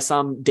given by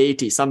some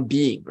deity, some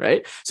being,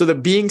 right? So the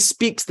being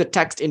speaks the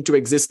text into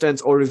existence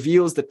or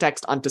reveals the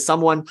text unto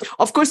someone.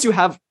 Of course, you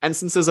have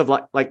instances of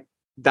like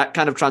that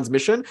kind of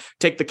transmission.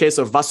 Take the case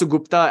of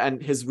Vasugupta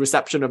and his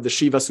reception of the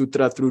Shiva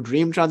Sutra through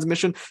dream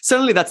transmission.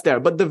 Certainly that's there.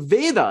 But the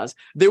Vedas,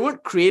 they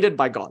weren't created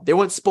by God. They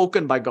weren't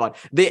spoken by God.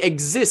 They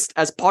exist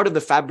as part of the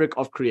fabric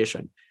of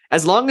creation.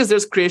 As long as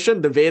there's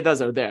creation, the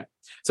Vedas are there.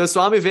 So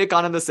Swami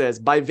Vivekananda says,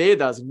 by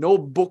Vedas, no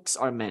books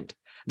are meant.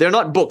 They're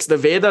not books. The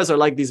Vedas are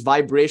like these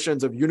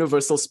vibrations of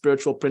universal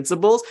spiritual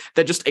principles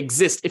that just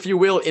exist, if you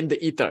will, in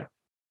the ether.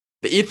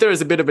 The ether is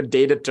a bit of a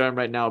dated term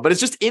right now, but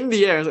it's just in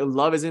the air.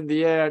 Love is in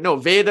the air. No,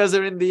 Vedas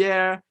are in the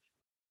air.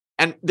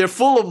 And they're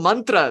full of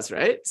mantras,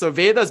 right? So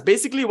Vedas,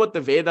 basically what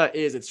the Veda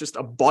is, it's just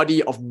a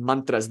body of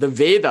mantras. The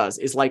Vedas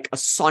is like a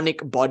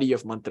sonic body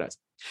of mantras.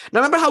 Now,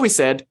 remember how we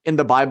said in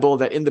the Bible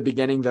that in the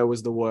beginning there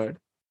was the Word,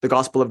 the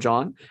Gospel of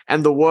John,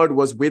 and the Word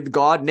was with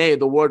God. Nay,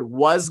 the Word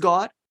was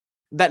God.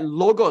 That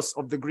logos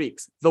of the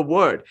Greeks, the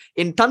Word.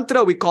 In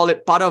Tantra, we call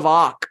it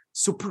paravak,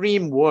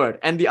 supreme word.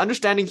 And the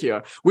understanding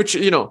here, which,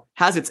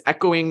 has its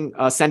echoing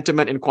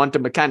sentiment in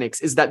quantum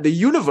mechanics, is that the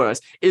universe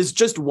is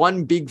just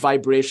one big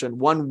vibration,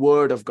 one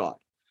word of God.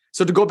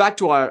 So to go back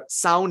to our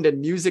sound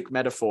and music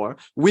metaphor,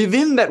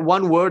 within that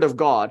one word of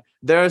God,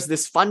 there's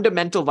this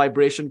fundamental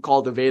vibration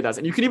called the Vedas.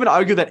 And you can even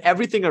argue that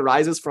everything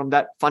arises from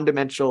that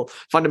fundamental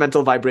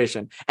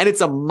vibration. And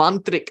it's a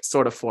mantric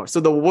sort of force.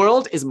 So the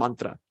world is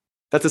mantra.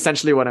 That's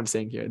essentially what I'm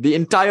saying here. The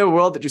entire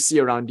world that you see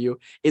around you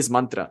is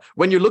mantra.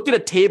 When you look at a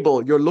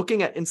table, you're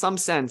looking at, in some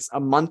sense,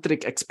 a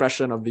mantric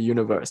expression of the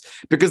universe,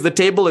 because the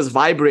table is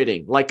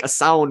vibrating like a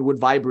sound would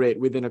vibrate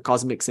within a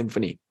cosmic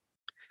symphony.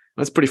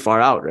 That's pretty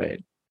far out,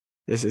 right?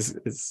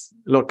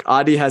 Look,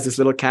 Adi has this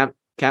little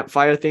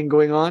campfire thing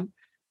going on.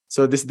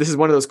 So this is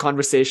one of those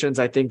conversations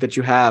I think that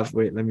you have.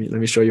 Wait, let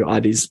me show you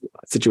Adi's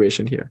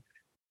situation here.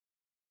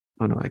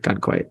 Oh no, I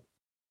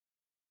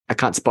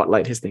can't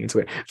spotlight his thing. It's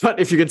weird. But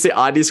if you can see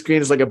Adi's screen,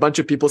 it's like a bunch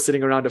of people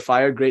sitting around a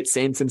fire, great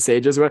saints and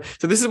sages.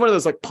 So this is one of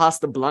those like pass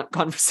the blunt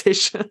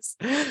conversations.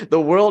 The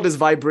world is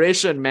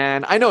vibration,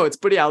 man. I know it's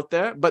pretty out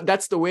there, but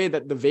that's the way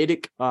that the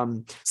Vedic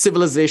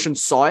civilization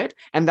saw it.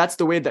 And that's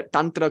the way that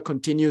Tantra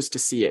continues to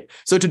see it.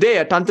 So today,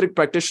 a Tantric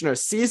practitioner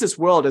sees this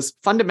world as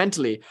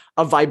fundamentally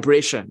a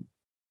vibration,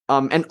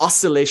 an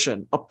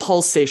oscillation, a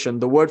pulsation.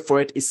 The word for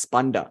it is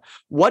spanda.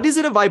 What is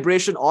it a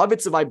vibration of?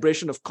 It's a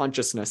vibration of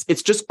consciousness.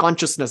 It's just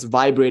consciousness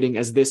vibrating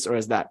as this or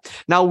as that.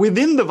 Now,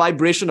 within the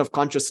vibration of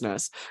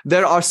consciousness,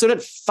 there are certain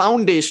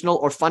foundational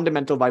or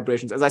fundamental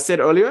vibrations. As I said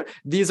earlier,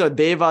 these are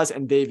devas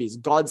and devis,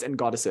 gods and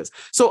goddesses.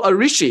 So a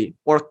rishi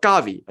or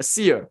kavi, a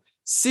seer,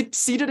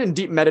 seated in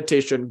deep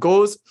meditation,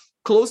 goes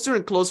closer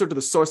and closer to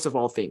the source of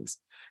all things.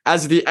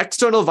 As the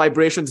external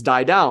vibrations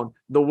die down,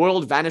 the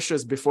world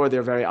vanishes before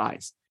their very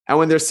eyes. And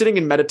when they're sitting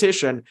in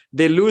meditation,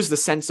 they lose the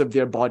sense of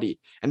their body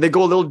and they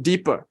go a little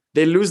deeper.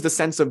 They lose the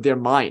sense of their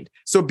mind.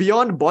 So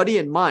beyond body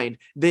and mind,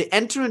 they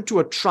enter into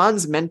a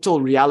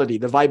transmental reality,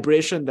 the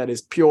vibration that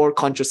is pure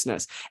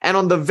consciousness. And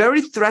on the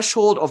very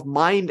threshold of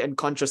mind and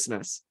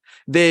consciousness,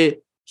 they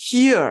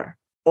hear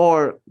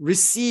or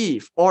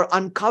receive or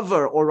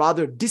uncover or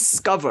rather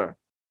discover,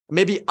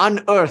 maybe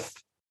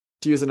unearth,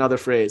 to use another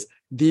phrase,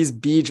 these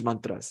Bij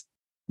mantras.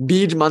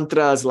 Bij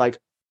mantras like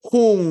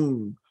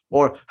Hung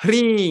or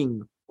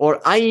Hring or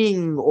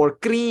Aing or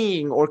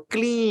Kring or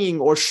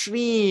Kling or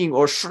Shring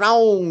or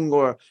Shraung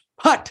or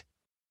Hut,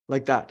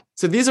 like that.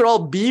 So these are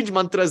all Bij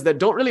mantras that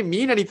don't really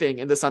mean anything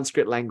in the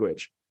Sanskrit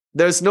language.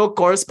 There's no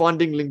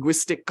corresponding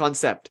linguistic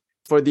concept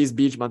for these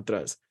Bij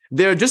mantras.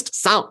 They're just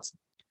sounds.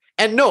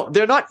 And no,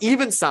 they're not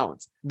even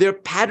sounds. They're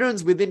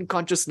patterns within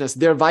consciousness.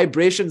 They're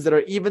vibrations that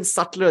are even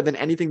subtler than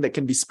anything that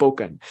can be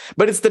spoken.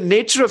 But it's the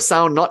nature of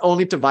sound not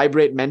only to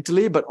vibrate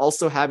mentally, but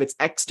also have its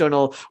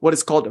external, what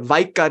is called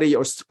vaikari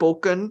or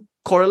spoken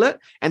correlate.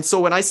 And so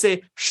when I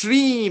say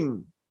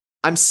shreem,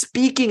 I'm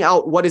speaking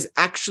out what is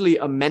actually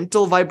a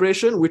mental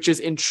vibration, which is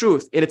in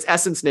truth, in its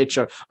essence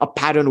nature, a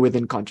pattern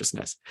within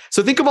consciousness.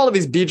 So think of all of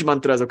these Bij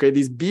mantras, okay?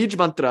 These Bij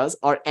mantras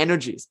are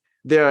energies.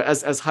 They're,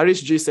 as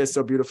Harish Ji says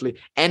so beautifully,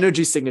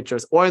 energy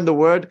signatures, or in the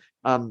word,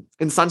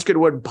 in Sanskrit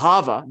word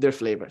bhava, they're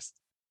flavors.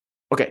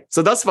 Okay,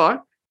 so thus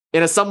far,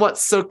 in a somewhat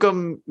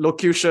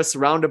circumlocucious,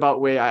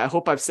 roundabout way, I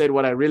hope I've said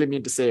what I really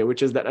mean to say,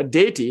 which is that a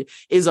deity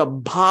is a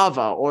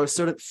bhava or a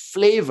certain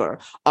flavor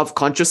of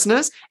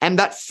consciousness, and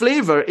that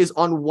flavor is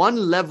on one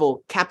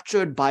level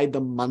captured by the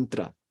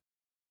mantra.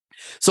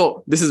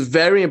 So this is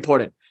very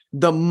important.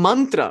 The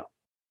mantra,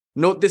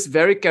 note this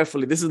very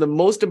carefully. This is the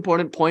most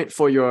important point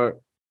for your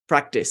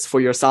practice, for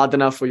your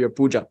sadhana, for your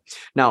puja.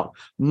 Now,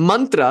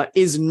 mantra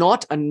is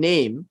not a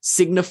name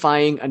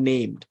signifying a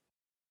named.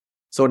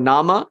 So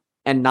nama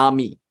and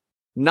nami.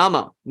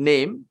 Nama,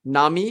 name,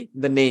 nami,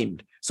 the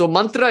named. So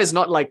mantra is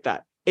not like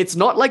that. It's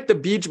not like the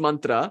Bij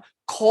mantra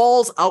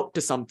calls out to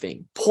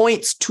something,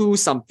 points to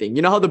something.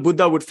 You know how the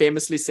Buddha would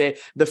famously say,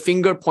 the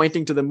finger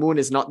pointing to the moon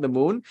is not the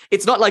moon?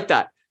 It's not like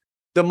that.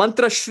 The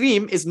mantra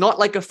Shreem is not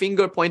like a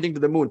finger pointing to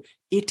the moon.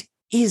 It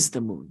is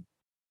the moon.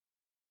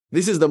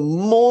 This is the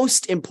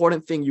most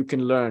important thing you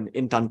can learn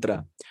in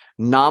Tantra.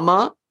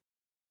 Nama,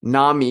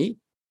 Nami,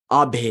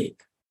 Abhed.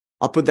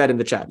 I'll put that in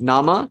the chat.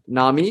 Nama,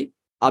 Nami,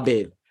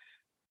 Abhed.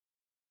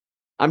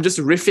 I'm just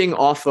riffing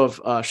off of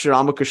Sri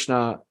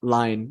Ramakrishna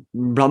line,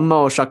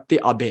 Brahma or Shakti,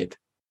 Abhed.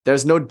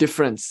 There's no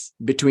difference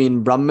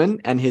between Brahman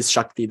and his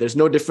Shakti. There's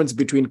no difference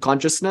between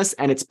consciousness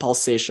and its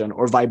pulsation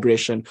or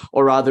vibration,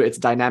 or rather its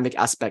dynamic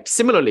aspect.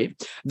 Similarly,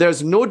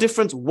 there's no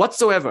difference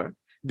whatsoever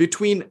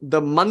between the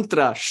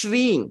mantra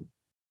Shreem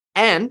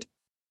and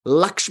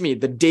Lakshmi,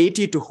 the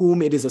deity to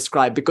whom it is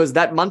ascribed, because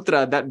that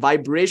mantra, that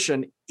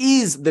vibration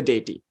is the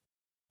deity,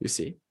 you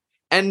see.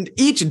 And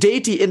each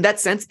deity in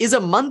that sense is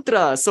a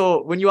mantra.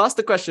 So when you ask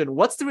the question,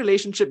 what's the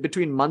relationship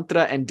between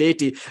mantra and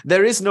deity?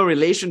 There is no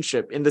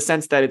relationship in the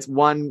sense that it's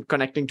one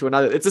connecting to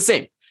another. It's the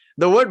same.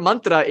 The word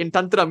mantra in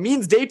Tantra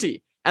means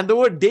deity, and the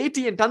word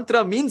deity in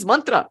Tantra means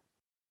mantra.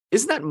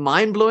 Isn't that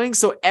mind-blowing?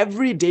 So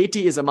every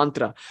deity is a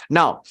mantra.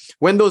 Now,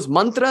 when those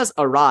mantras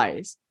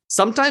arise,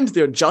 sometimes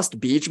they're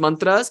just Bij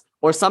mantras,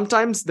 or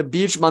sometimes the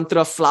Bij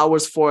mantra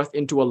flowers forth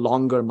into a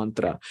longer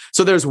mantra.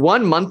 So there's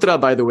one mantra,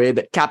 by the way,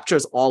 that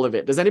captures all of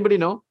it. Does anybody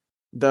know?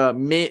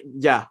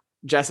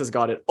 Jess has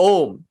got it.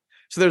 Om.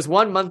 So there's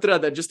one mantra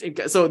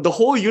that so the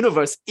whole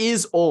universe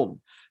is Om.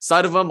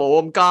 Sarvam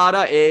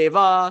Omkara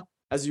Eva.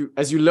 As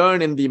you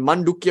learn in the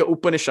Mandukya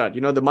Upanishad,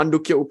 the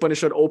Mandukya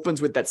Upanishad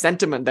opens with that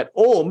sentiment that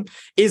Om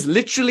is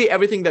literally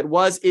everything that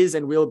was, is,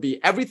 and will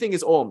be. Everything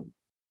is Om.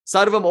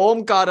 Sarvam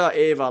Omkara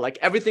Eva, like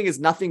everything is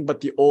nothing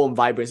but the Om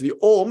vibrates. The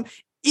Om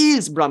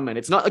is Brahman.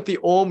 It's not like the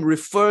Om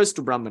refers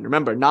to Brahman.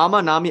 Remember,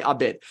 Nama, Nami,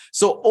 Abhed.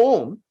 So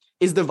Om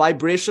is the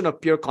vibration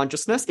of pure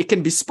consciousness. It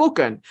can be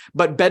spoken,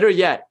 but better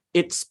yet,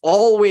 it's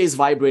always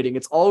vibrating.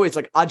 It's always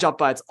like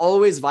Ajapa. It's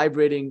always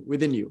vibrating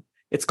within you.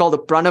 It's called the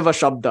Pranava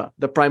Shabda,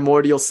 the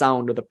primordial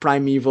sound or the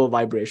primeval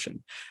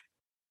vibration.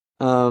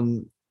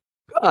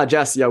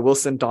 Jess,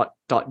 Wilson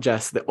taught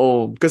Jess the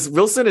Om, because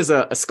Wilson is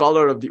a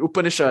scholar of the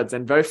Upanishads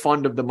and very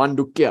fond of the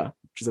Mandukya,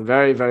 which is a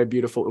very, very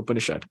beautiful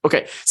Upanishad.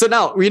 Okay, so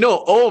now we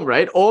know Om,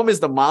 right? Om is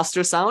the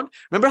master sound.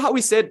 Remember how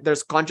we said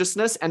there's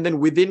consciousness, and then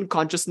within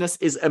consciousness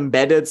is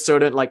embedded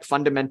certain like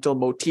fundamental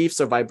motifs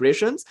or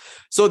vibrations.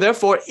 So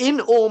therefore, in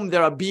Om,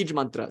 there are Bij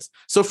mantras.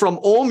 So from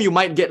Om, you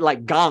might get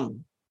like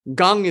Gang.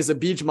 Gang is a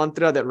Bij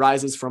mantra that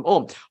rises from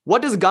Om.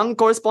 What does Gang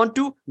correspond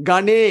to?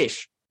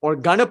 Ganesh or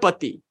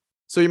Ganapati.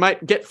 So you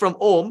might get from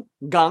Om,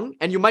 Gang,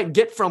 and you might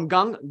get from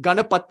Gang,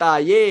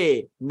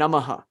 Ganapataye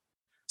Namaha.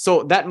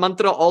 So that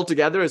mantra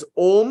altogether is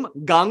Om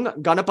Gang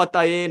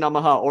Ganapataye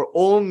Namaha, or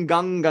Om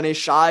Gang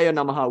Ganeshaya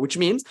Namaha, which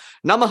means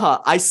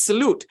Namaha, I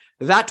salute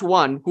that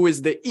one who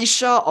is the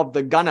Isha of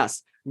the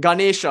Ganas,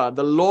 Ganesha,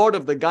 the Lord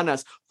of the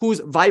Ganas, whose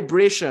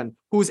vibration,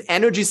 whose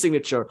energy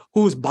signature,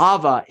 whose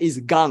bhava is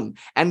Gang.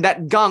 And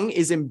that Gang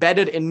is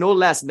embedded in no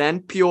less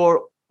than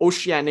pure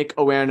oceanic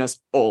awareness,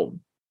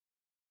 Om.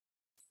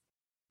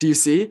 Do you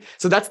see?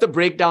 So that's the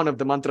breakdown of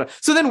the mantra.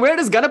 So then where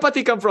does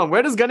Ganapati come from?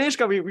 Where does Ganesh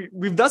come?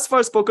 We've thus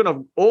far spoken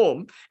of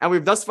Om, and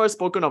we've thus far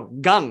spoken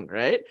of Gang,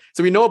 right?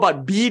 So we know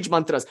about Bij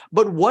mantras.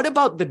 But what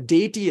about the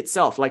deity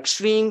itself? Like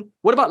Shring,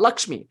 what about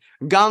Lakshmi?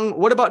 Gang,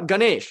 what about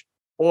Ganesh?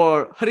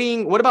 Or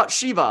Hring, what about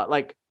Shiva?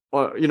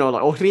 Or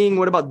Hring,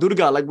 what about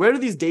Durga? Like, where do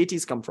these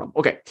deities come from?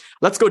 Okay,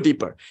 let's go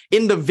deeper.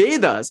 In the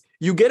Vedas,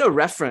 you get a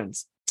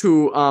reference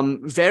to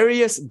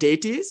various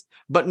deities,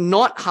 but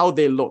not how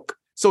they look.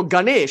 So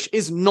Ganesh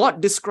is not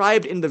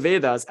described in the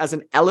Vedas as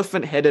an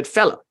elephant-headed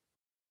fella.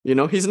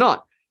 He's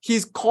not.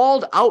 He's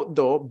called out,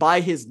 though, by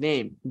his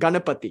name,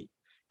 Ganapati.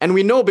 And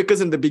we know because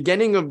in the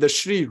beginning of the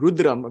Sri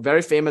Rudram, a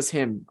very famous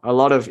hymn, a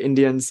lot of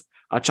Indians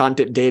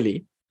chant it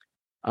daily.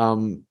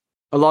 Not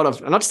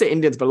to say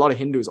Indians, but a lot of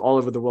Hindus all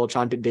over the world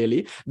chant it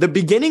daily. The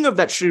beginning of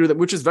that Sri Rudram,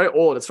 which is very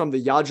old, it's from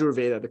the Yajur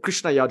Veda, the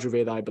Krishna Yajur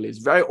Veda, I believe. It's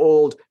very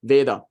old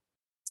Veda.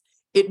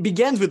 It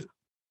begins with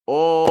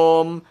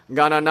Om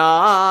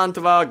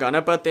Gananantva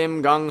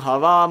Ganapatim Gang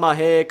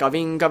Havamahe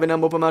Kaving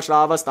Kavinam Upama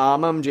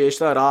Shravastamam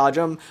Jeshta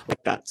Rajam,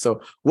 like that.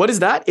 So what is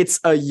that? It's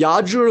a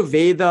Yajur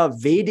Veda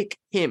Vedic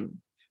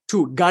hymn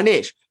to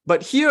Ganesh.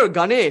 But here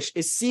Ganesh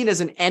is seen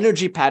as an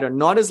energy pattern,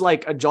 not as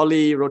like a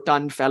jolly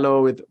rotund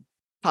fellow with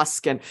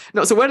tusk and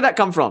no. So where did that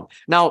come from?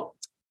 Now,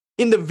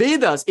 in the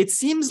Vedas, it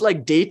seems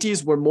like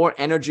deities were more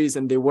energies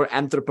and they were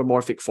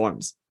anthropomorphic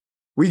forms.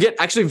 We get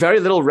actually very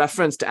little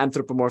reference to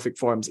anthropomorphic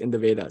forms in the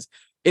Vedas.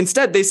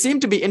 Instead, they seem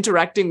to be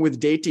interacting with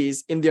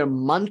deities in their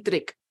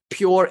mantric,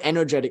 pure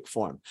energetic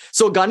form.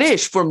 So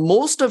Ganesh, for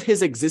most of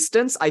his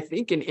existence, I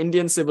think in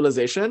Indian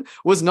civilization,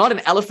 was not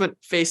an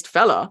elephant-faced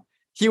fella.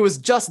 He was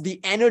just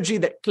the energy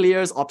that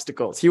clears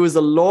obstacles. He was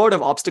the lord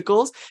of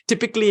obstacles,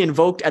 typically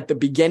invoked at the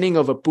beginning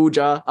of a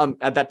puja.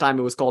 At that time,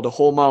 it was called a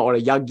homa or a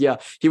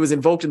yagya. He was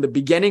invoked in the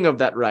beginning of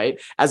that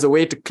rite as a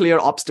way to clear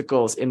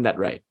obstacles in that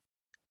rite.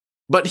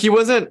 But he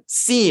wasn't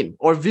seen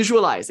or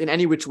visualized in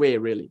any which way,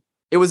 really.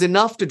 It was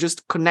enough to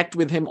just connect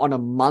with him on a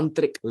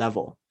mantric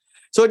level.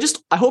 So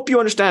I hope you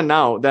understand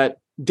now that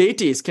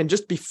deities can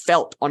just be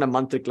felt on a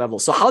mantric level.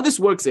 So how this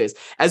works is,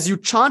 as you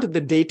chant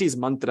the deity's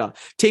mantra,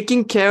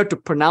 taking care to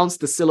pronounce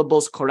the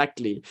syllables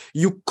correctly,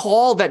 you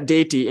call that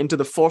deity into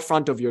the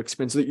forefront of your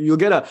experience. So you'll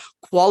get a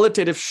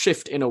qualitative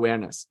shift in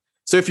awareness.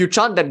 So if you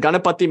chant that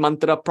Ganapati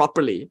mantra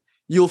properly,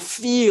 you'll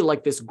feel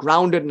like this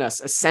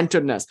groundedness, a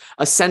centeredness,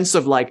 a sense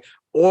of like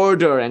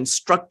order and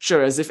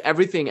structure, as if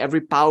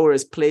every power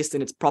is placed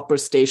in its proper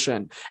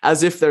station,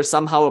 as if there's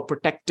somehow a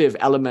protective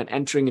element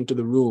entering into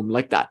the room,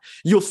 like that.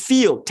 You'll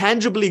feel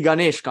tangibly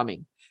Ganesh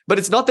coming. But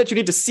it's not that you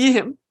need to see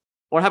him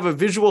or have a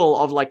visual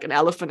of like an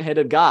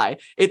elephant-headed guy.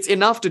 It's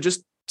enough to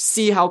just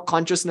see how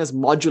consciousness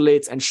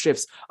modulates and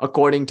shifts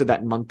according to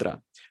that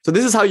mantra. So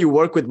this is how you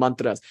work with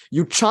mantras.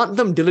 You chant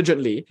them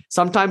diligently,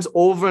 sometimes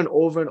over and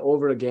over and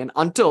over again,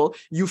 until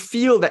you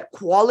feel that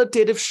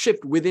qualitative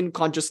shift within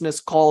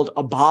consciousness called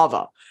a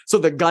bhava. So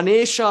the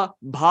Ganesha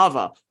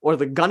bhava or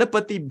the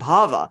Ganapati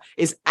bhava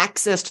is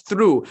accessed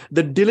through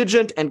the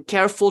diligent and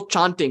careful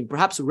chanting,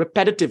 perhaps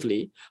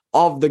repetitively,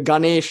 of the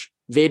Ganesh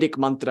Vedic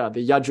mantra,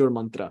 the Yajur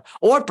mantra,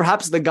 or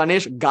perhaps the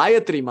Ganesh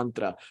Gayatri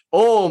mantra.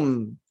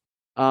 Om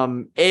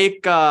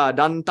Eka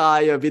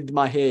Dantaya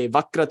Vidmahe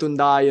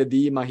Vakratundaya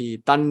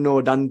Dhimahi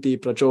Tanno Danti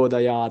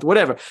Prachodayat,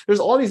 whatever. There's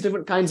all these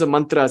different kinds of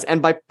mantras,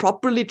 and by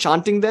properly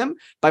chanting them,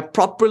 by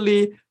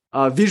properly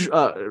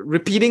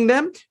repeating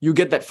them, you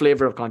get that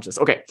flavor of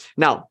consciousness. Okay,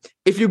 now,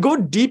 if you go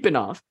deep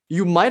enough,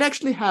 you might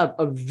actually have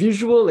a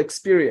visual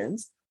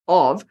experience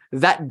of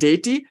that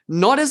deity,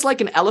 not as like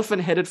an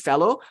elephant-headed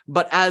fellow,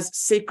 but as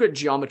sacred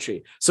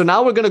geometry. So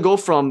now we're going to go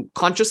from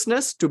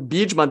consciousness to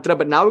Bij mantra,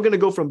 but now we're going to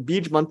go from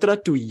Bij mantra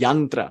to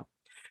yantra.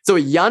 So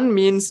yan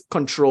means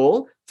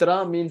control,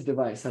 tra means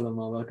device. Hello,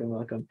 Ma,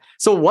 welcome.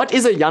 So what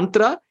is a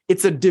yantra?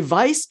 It's a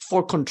device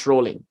for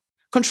controlling.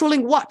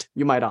 Controlling what,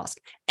 you might ask?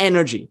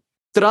 Energy.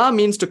 Tra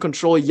means to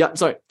control,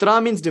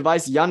 tra means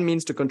device, yan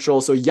means to control.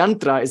 So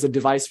yantra is a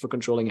device for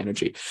controlling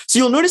energy. So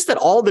you'll notice that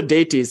all the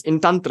deities in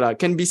Tantra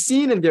can be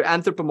seen in their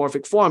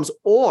anthropomorphic forms,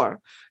 or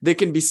they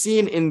can be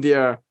seen in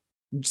their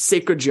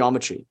sacred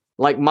geometry.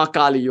 Like Ma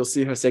Kali, you'll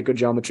see her sacred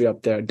geometry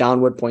up there,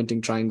 downward pointing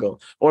triangle.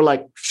 Or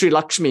like Sri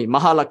Lakshmi,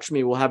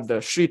 Mahalakshmi will have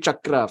the Sri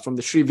Chakra from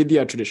the Sri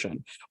Vidya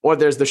tradition. Or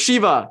there's the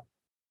Shiva,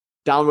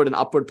 downward and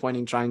upward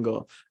pointing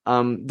triangle.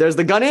 There's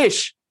the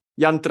Ganesh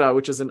yantra,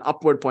 which is an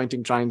upward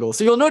pointing triangle.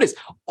 So you'll notice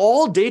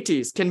all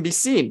deities can be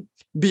seen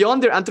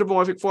beyond their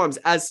anthropomorphic forms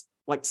as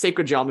like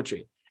sacred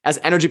geometry, as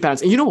energy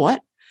patterns. And you know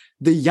what?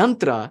 The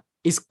yantra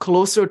is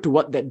closer to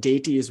what that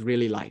deity is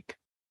really like.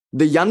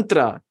 The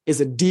yantra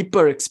is a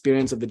deeper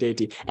experience of the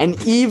deity.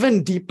 And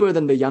even deeper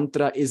than the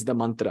yantra is the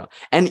mantra.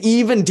 And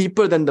even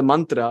deeper than the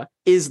mantra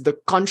is the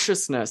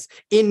consciousness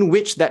in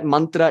which that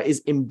mantra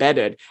is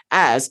embedded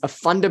as a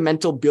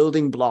fundamental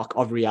building block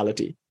of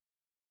reality.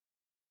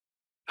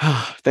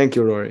 Thank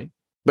you, Rory.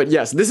 But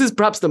yes, this is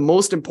perhaps the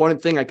most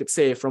important thing I could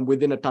say from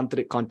within a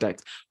tantric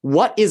context.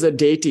 What is a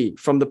deity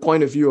from the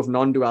point of view of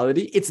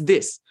non-duality? It's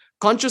this.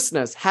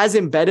 Consciousness has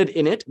embedded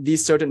in it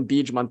these certain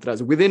bij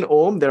mantras. Within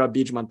Om, there are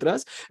bij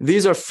mantras.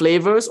 These are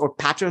flavors or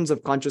patterns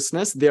of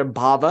consciousness. They're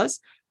bhavas,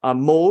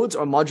 modes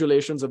or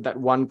modulations of that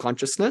one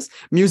consciousness.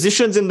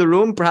 Musicians in the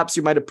room, perhaps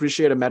you might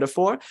appreciate a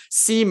metaphor.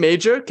 C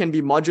major can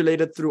be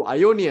modulated through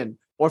Ionian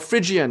or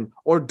Phrygian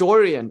or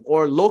Dorian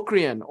or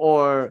Locrian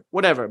or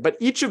whatever. But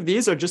each of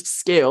these are just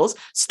scales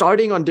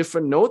starting on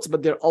different notes,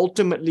 but they're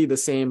ultimately the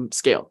same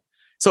scale.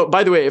 So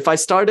by the way, if I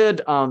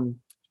started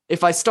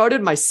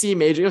my C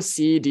major,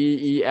 C, D,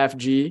 E, F,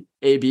 G,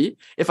 A, B,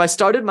 if I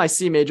started my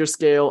C major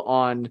scale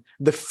on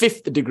the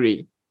 5th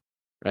degree,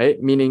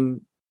 right,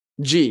 meaning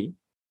G,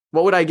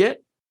 what would I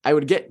get? I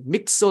would get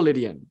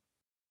Mixolydian,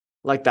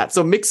 like that.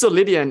 So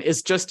Mixolydian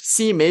is just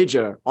C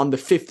major on the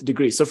 5th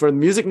degree. So for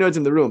music nerds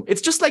in the room, it's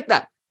just like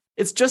that.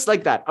 It's just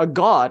like that. A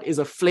god is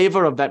a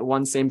flavor of that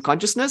one same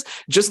consciousness,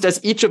 just as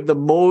each of the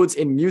modes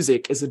in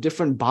music is a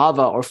different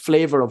bhava or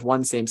flavor of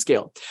one same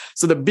scale.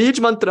 So the bij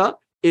mantra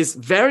is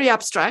very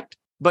abstract,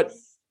 but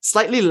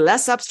slightly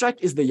less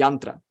abstract is the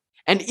yantra.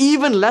 And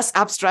even less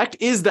abstract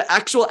is the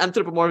actual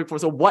anthropomorphic form.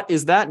 So what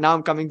is that? Now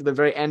I'm coming to the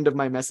very end of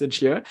my message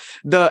here.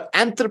 The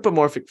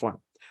anthropomorphic form.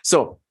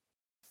 So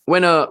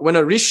when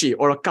a rishi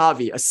or a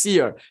kavi, a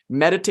seer,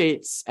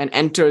 meditates and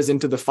enters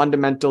into the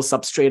fundamental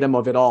substratum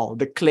of it all,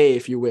 the clay,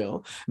 if you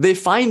will, they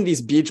find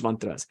these bij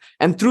mantras.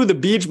 And through the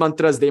bij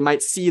mantras, they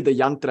might see the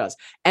yantras.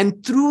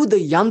 And through the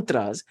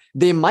yantras,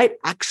 they might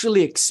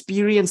actually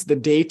experience the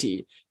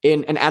deity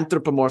in an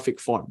anthropomorphic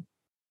form.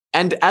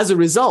 And as a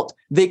result,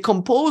 they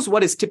compose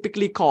what is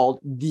typically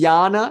called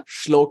dhyana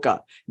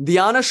shloka.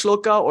 Dhyana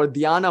shloka or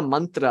dhyana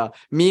mantra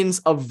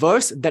means a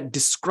verse that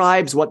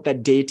describes what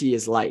that deity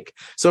is like.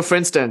 So for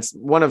instance,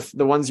 one of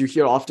the ones you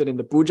hear often in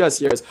the pujas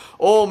here is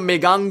Om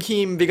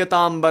Meganghim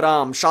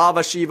Vigatambaram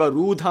Shava Shiva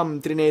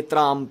Rudham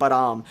Trinetram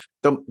Param.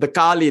 The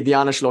Kali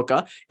dhyana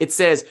shloka, it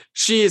says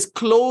she is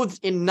clothed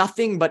in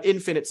nothing but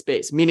infinite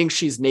space, meaning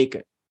she's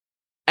naked.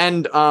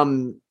 And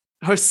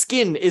her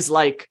skin is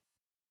like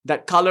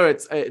that color.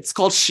 It's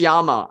called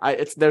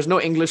shyama. There's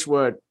no English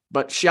word,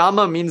 but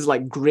shyama means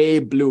like gray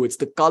blue. It's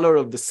the color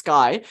of the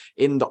sky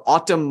in the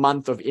autumn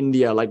month of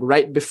India, like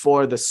right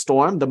before the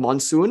storm, the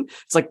monsoon.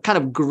 It's like kind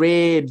of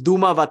gray,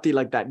 dhumavati,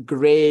 like that,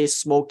 gray,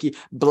 smoky,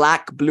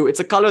 black, blue. It's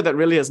a color that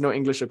really has no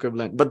English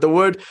equivalent. But the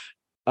word,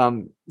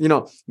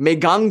 Meganghim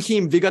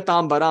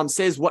Vigatam Baram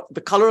says what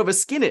the color of her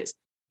skin is.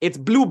 It's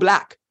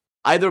blue-black.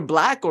 Either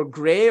black or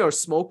gray or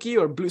smoky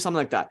or blue, something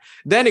like that.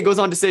 Then it goes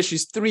on to say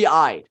she's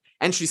three-eyed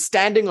and she's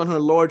standing on her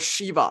Lord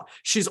Shiva.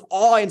 She's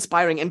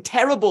awe-inspiring and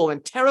terrible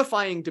and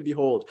terrifying to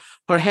behold.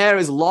 Her hair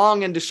is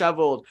long and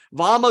disheveled.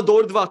 Vama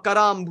dordva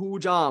karam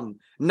bhujam.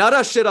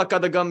 Nara shira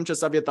kadagam cha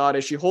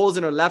savyatare. She holds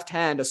in her left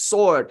hand a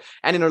sword,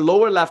 and in her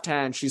lower left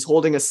hand, she's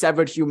holding a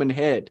severed human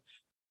head.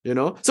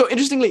 So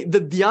interestingly,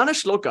 the dhyana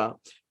shloka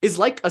is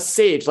like a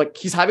sage, like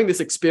he's having this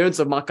experience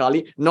of Ma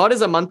Kali, not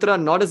as a mantra,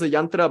 not as a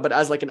yantra, but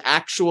as like an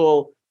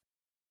actual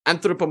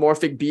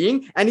anthropomorphic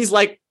being. And he's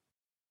like,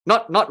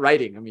 not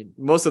writing. I mean,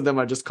 most of them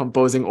are just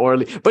composing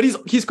orally, but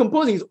he's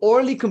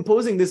orally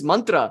composing this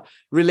mantra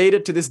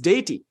related to this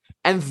deity.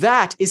 And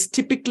that is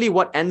typically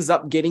what ends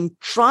up getting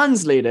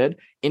translated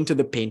into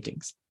the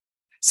paintings.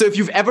 So if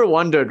you've ever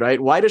wondered,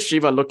 right, why does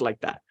Shiva look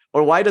like that?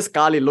 Or why does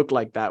Kali look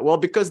like that? Well,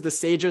 because the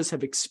sages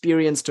have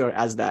experienced her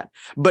as that.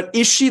 But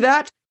is she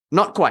that?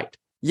 Not quite.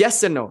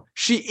 Yes and no.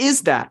 She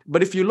is that.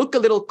 But if you look a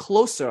little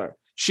closer,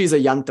 she's a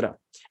yantra.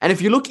 And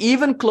if you look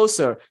even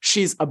closer,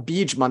 she's a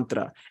bij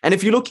mantra. And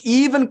if you look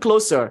even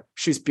closer,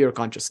 she's pure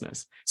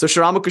consciousness. So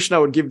Sri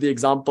Ramakrishna would give the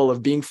example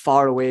of being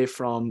far away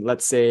from,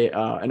 let's say,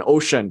 an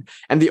ocean.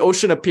 And the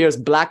ocean appears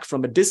black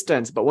from a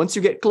distance. But once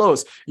you get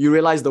close, you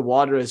realize the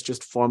water is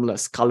just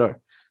formless color.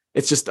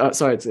 It's just,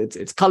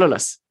 it's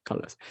colorless.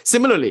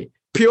 Similarly,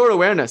 pure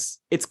awareness,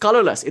 it's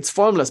colorless, it's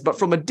formless, but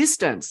from a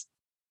distance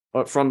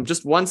or from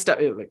just one step.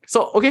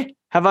 Okay,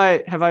 have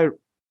I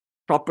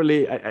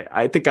properly,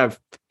 I think I've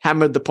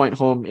hammered the point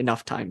home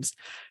enough times.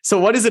 So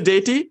what is a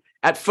deity?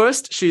 At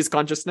first, she is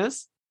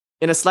consciousness.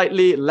 In a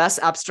slightly less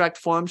abstract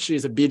form, she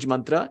is a bij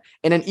mantra.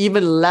 In an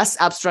even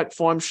less abstract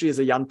form, she is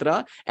a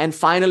yantra. And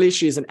finally,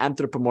 she is an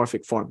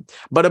anthropomorphic form.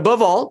 But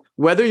above all,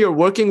 whether you're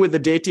working with the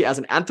deity as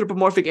an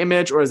anthropomorphic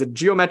image or as a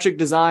geometric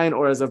design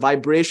or as a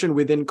vibration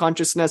within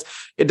consciousness,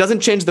 it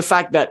doesn't change the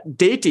fact that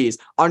deities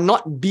are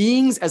not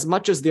beings as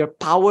much as their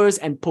powers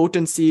and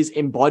potencies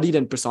embodied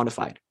and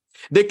personified.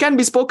 They can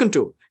be spoken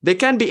to. They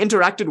can be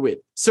interacted with.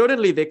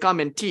 Certainly, they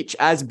come and teach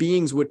as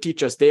beings would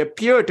teach us. They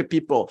appear to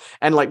people.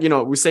 And like, we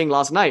were saying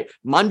last night,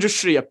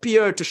 Manjushri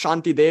appeared to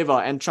Shanti Deva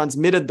and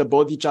transmitted the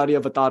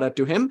Bodhicharya Avatara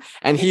to him.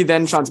 And he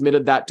then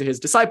transmitted that to his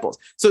disciples.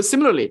 So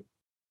similarly,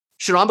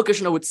 Sri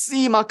Ramakrishna would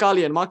see Ma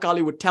Kali and Ma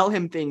Kali would tell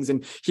him things,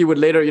 and he would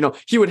later,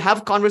 he would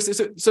have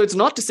conversations. So it's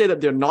not to say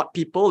that they're not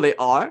people, they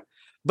are,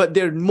 but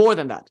they're more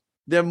than that.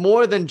 They're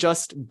more than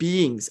just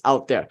beings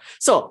out there.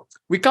 So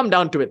we come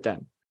down to it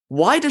then.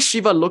 Why does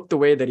Shiva look the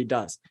way that he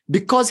does?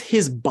 Because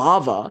his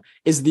bhava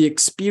is the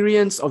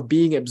experience of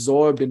being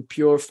absorbed in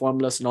pure,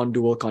 formless,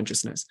 non-dual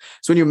consciousness.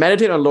 So when you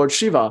meditate on Lord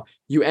Shiva,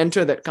 you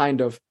enter that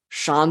kind of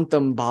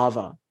shantam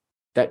bhava,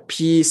 that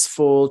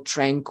peaceful,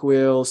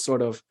 tranquil,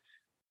 sort of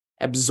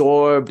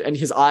absorbed, and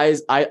his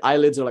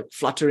eyelids are like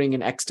fluttering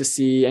in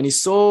ecstasy, and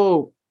he's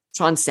so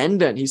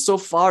transcendent. He's so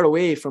far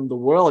away from the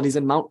world. He's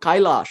in Mount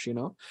Kailash,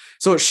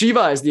 So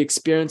Shiva is the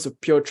experience of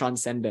pure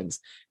transcendence.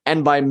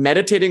 And by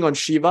meditating on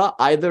Shiva,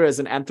 either as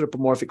an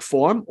anthropomorphic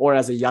form or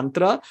as a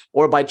yantra,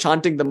 or by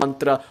chanting the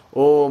mantra,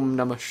 Om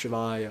Namah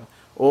Shivaya,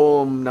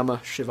 Om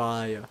Namah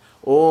Shivaya,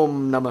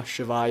 Om Namah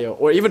Shivaya,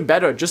 or even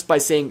better, just by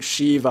saying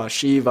Shiva,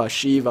 Shiva,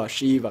 Shiva,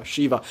 Shiva,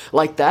 Shiva,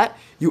 like that,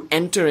 you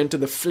enter into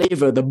the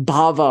flavor, the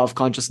bhava of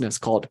consciousness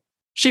called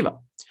Shiva.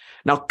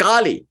 Now,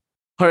 Kali,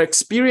 her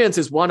experience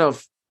is one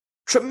of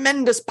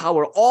tremendous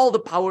power, all the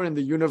power in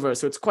the universe.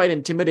 So it's quite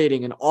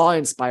intimidating and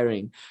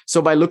awe-inspiring. So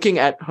by looking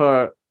at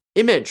her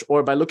image,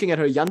 or by looking at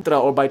her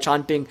yantra, or by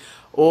chanting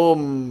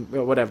Om,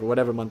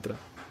 whatever mantra,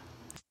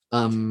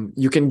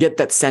 you can get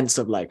that sense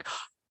of like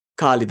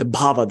Kali, the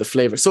bhava, the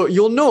flavor. So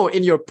you'll know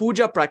in your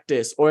puja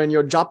practice or in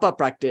your japa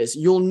practice,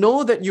 you'll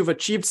know that you've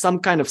achieved some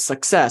kind of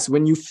success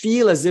when you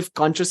feel as if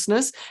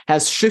consciousness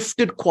has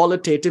shifted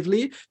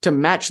qualitatively to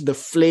match the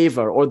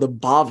flavor or the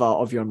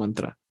bhava of your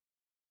mantra.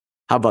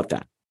 How about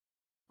that?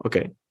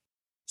 Okay.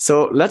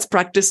 So let's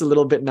practice a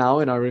little bit now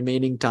in our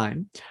remaining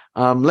time.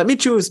 Let me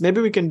choose.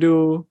 Maybe we can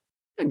do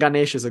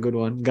Ganesh is a good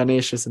one.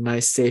 Ganesh is a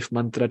nice, safe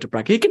mantra to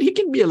practice. He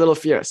can be a little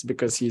fierce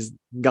because he's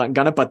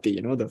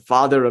Ganapati, the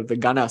father of the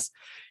Ganas.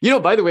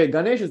 By the way,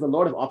 Ganesh is the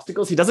lord of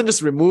obstacles. He doesn't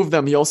just remove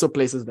them, he also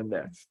places them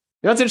there.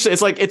 It's interesting.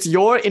 It's like it's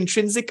your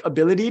intrinsic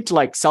ability to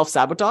like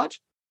self-sabotage,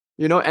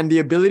 and the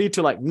ability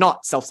to like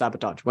not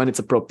self-sabotage when it's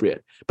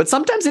appropriate. But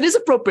sometimes it is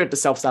appropriate to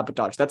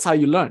self-sabotage. That's how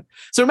you learn.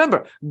 So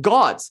remember,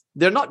 gods,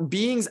 they're not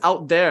beings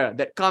out there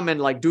that come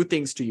and like do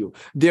things to you.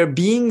 They're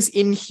beings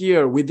in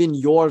here within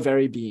your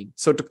very being.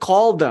 So to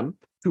call them,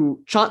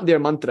 to chant their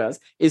mantras,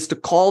 is to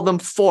call them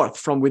forth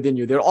from within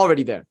you. They're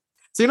already there.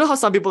 So you know how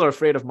some people are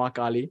afraid of Ma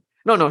Kali?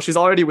 No, she's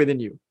already within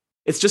you.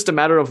 It's just a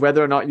matter of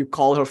whether or not you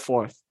call her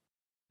forth.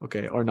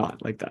 Okay, or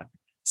not, like that.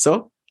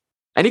 So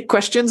any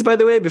questions, by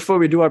the way, before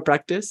we do our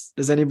practice?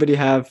 Does anybody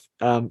have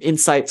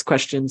insights,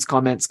 questions,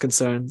 comments,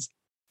 concerns?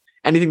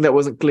 Anything that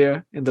wasn't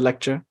clear in the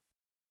lecture?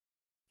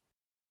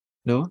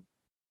 No?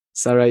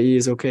 Sarai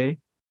is okay.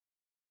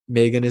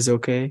 Megan is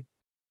okay.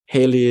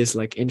 Haley is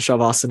like in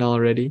Shavasana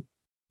already.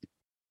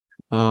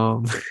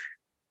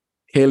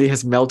 Haley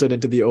has melted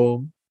into the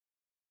Om.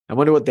 I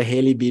wonder what the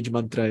Haley Bij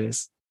mantra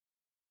is.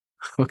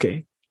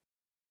 Okay.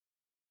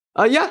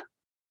 Yeah,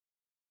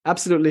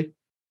 absolutely.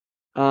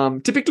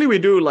 Typically we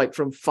do like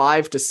from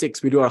 5 to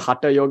 6, we do our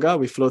Hatha Yoga.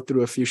 We flow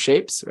through a few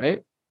shapes,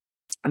 right?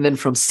 And then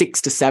from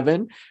 6 to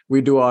 7,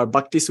 we do our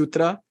Bhakti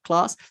Sutra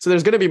class. So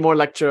there's going to be more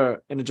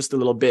lecture in just a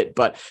little bit.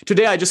 But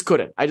today I just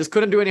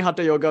couldn't do any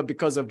Hatha Yoga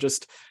because of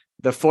just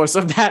the force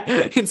of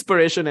that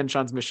inspiration and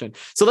transmission.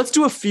 So let's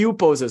do a few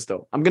poses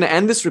though. I'm going to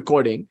end this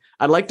recording.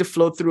 I'd like to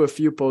flow through a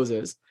few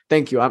poses.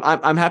 Thank you.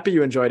 I'm happy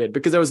you enjoyed it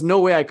because there was no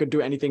way I could do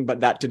anything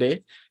but that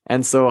today.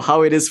 And so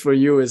how it is for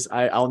you is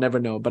I'll never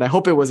know, but I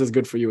hope it was as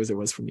good for you as it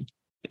was for me.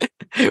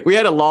 We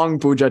had a long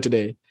puja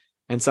today.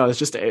 And so I was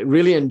just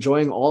really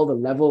enjoying all the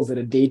levels that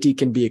a deity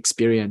can be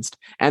experienced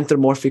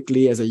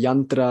anthropomorphically, as a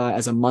yantra,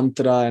 as a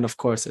mantra, and of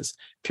course, as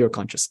pure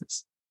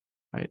consciousness.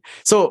 Right.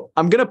 So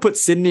I'm going to put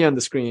Sydney on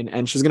the screen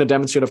and she's going to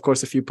demonstrate, of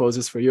course, a few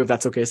poses for you, if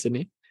that's okay,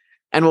 Sydney.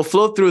 And we'll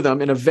flow through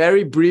them in a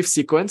very brief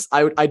sequence.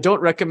 I don't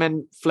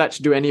recommend Fletch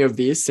do any of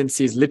these since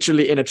he's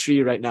literally in a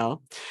tree right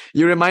now.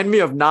 You remind me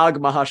of Nag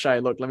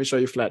Mahashai. Look, let me show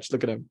you Fletch.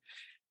 Look at him.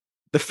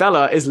 The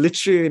fella is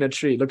literally in a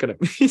tree. Look at him.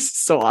 He's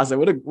so awesome.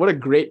 What a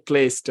great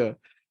place to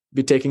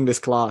be taking this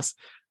class.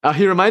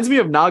 He reminds me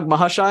of Nag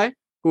Mahashai,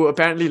 who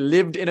apparently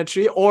lived in a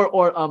tree,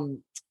 or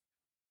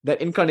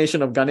that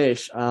incarnation of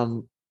Ganesh.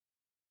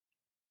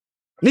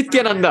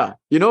 Nityananda,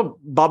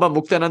 Baba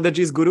Muktananda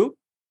ji's guru,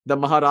 the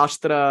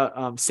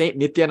Maharashtra Saint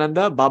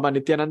Nityananda, Baba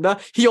Nityananda.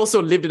 He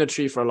also lived in a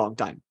tree for a long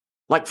time.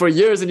 Like for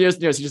years and years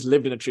and years, he just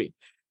lived in a tree.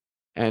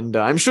 And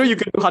I'm sure you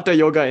can do Hatha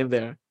Yoga in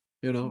there,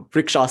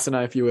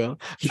 Vrikshasana, if you will.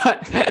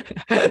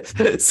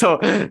 So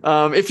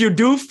if you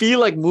do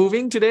feel like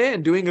moving today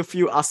and doing a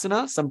few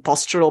asana, some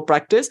postural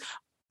practice,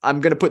 I'm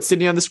going to put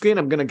Sydney on the screen.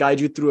 I'm going to guide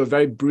you through a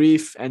very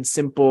brief and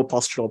simple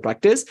postural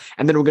practice.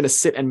 And then we're going to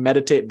sit and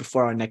meditate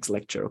before our next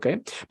lecture, okay?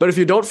 But if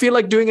you don't feel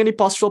like doing any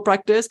postural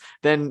practice,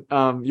 then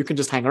you can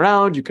just hang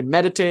around, you can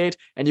meditate,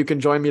 and you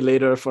can join me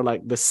later for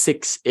like the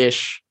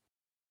 6-ish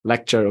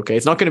lecture, okay?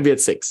 It's not going to be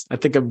at 6. I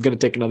think I'm going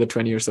to take another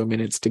 20 or so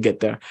minutes to get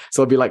there.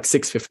 So it'll be like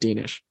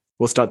 6:15-ish.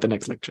 We'll start the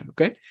next lecture,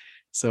 okay?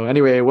 So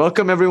anyway,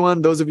 welcome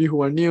everyone. Those of you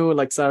who are new,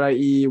 like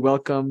Sarai,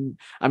 welcome.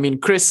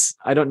 Chris,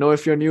 I don't know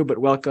if you're new, but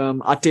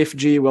welcome. Atif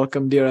G,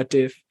 welcome, dear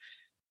Atif.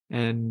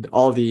 And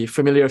all the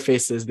familiar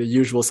faces, the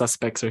usual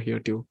suspects are here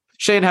too.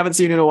 Shane, haven't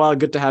seen you in a while.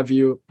 Good to have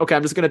you. Okay,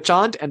 I'm just going to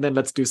chant and then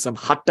let's do some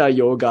Hatha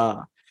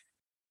Yoga.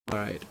 All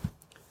right.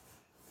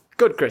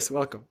 Good, Chris.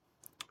 Welcome.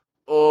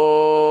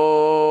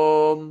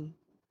 Om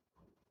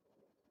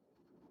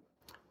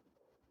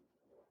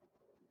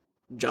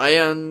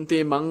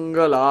Jayanti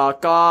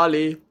Mangala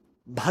Kali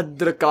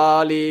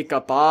Bhadrakali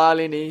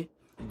Kapalini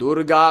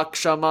Durga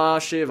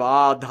Kshama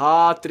Shiva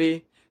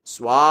Dhatri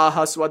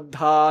Swaha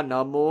Swadha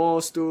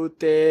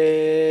Namostute.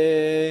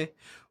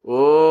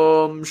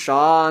 Om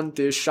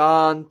Shanti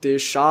Shanti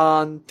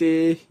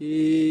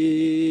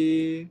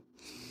Shanti.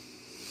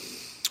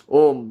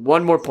 Om.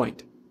 One more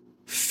point.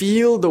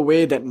 Feel the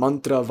way that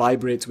mantra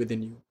vibrates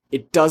within you.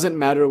 It doesn't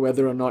matter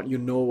whether or not you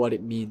know what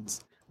it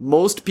means.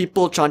 Most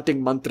people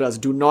chanting mantras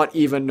do not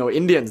even know.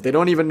 Indians, they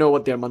don't even know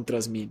what their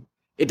mantras mean.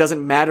 It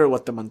doesn't matter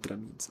what the mantra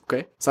means,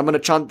 okay? So I'm going to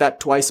chant that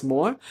twice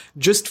more.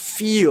 Just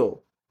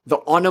feel the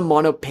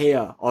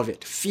onomatopoeia of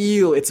it.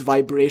 Feel its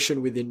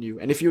vibration within you.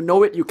 And if you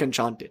know it, you can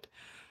chant it.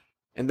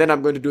 And then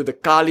I'm going to do the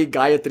Kali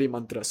Gayatri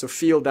mantra. So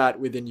feel that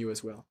within you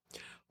as well.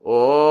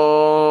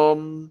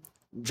 Om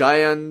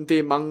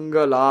Jayanti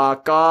Mangala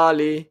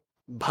Kali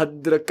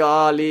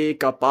Bhadrakali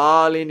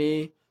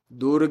Kapalini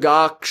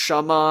Durga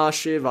Kshama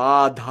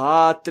Shiva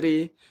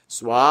Dhatri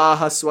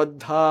Swaha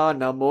Swadha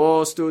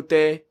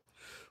Namostute.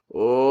 Om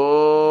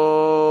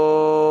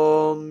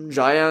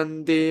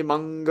Jayanti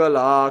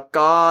Mangala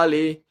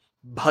Kali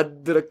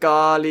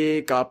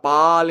Bhadrakali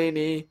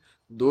Kapalini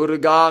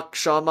Durga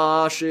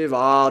Kshama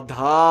Shiva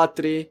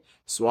Dhatri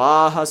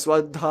Swaha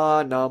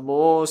Swadha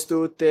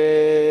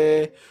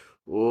Namostute.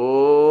 Om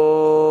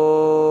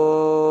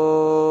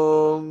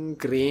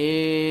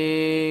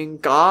Kring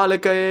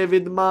Kalakaye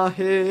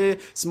Vidmahe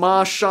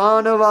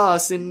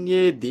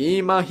Smashanavasinye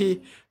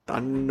Dhimahi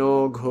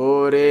Tanno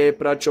Ghore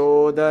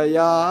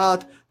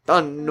Prachodayat.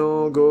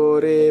 Tanno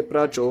Ghore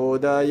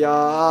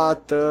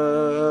Prachodayat.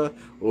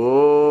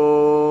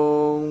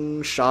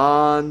 Om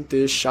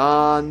Shanti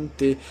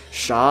Shanti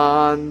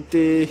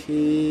Shanti.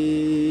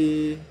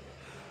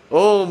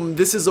 Om,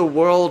 this is a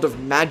world of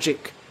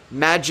magic.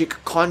 Magic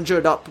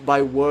conjured up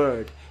by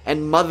word,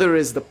 and Mother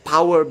is the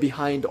power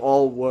behind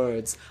all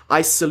words.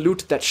 I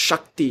salute that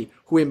Shakti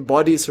who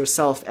embodies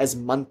herself as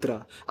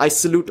mantra. I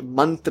salute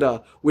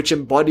mantra which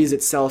embodies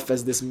itself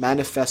as this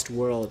manifest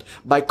world.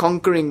 By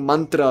conquering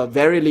mantra,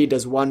 verily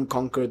does one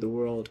conquer the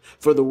world.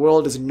 For the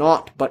world is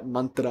naught but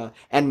mantra,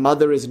 and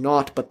Mother is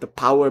naught but the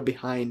power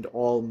behind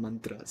all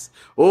mantras.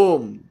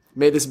 Om,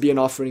 may this be an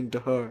offering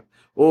to her.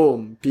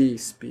 Om,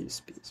 peace, peace,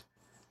 peace.